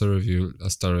leave us a review, a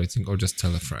star rating, or just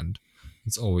tell a friend.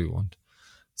 That's all we want.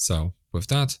 So, with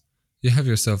that, you have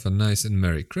yourself a nice and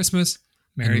Merry Christmas.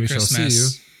 Merry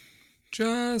Christmas.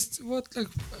 Shall see you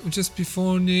just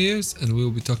before New Year's, and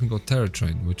we'll be talking about Terror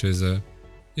Train, which is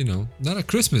not a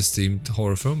Christmas themed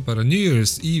horror film, but a New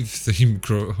Year's Eve themed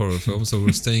horror film. So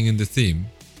we're staying in the theme,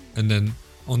 and then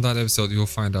on that episode you'll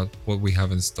find out what we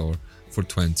have in store for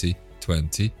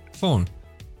 2024.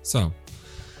 So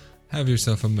have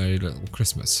yourself a merry little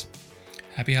Christmas.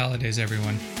 Happy holidays,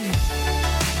 everyone.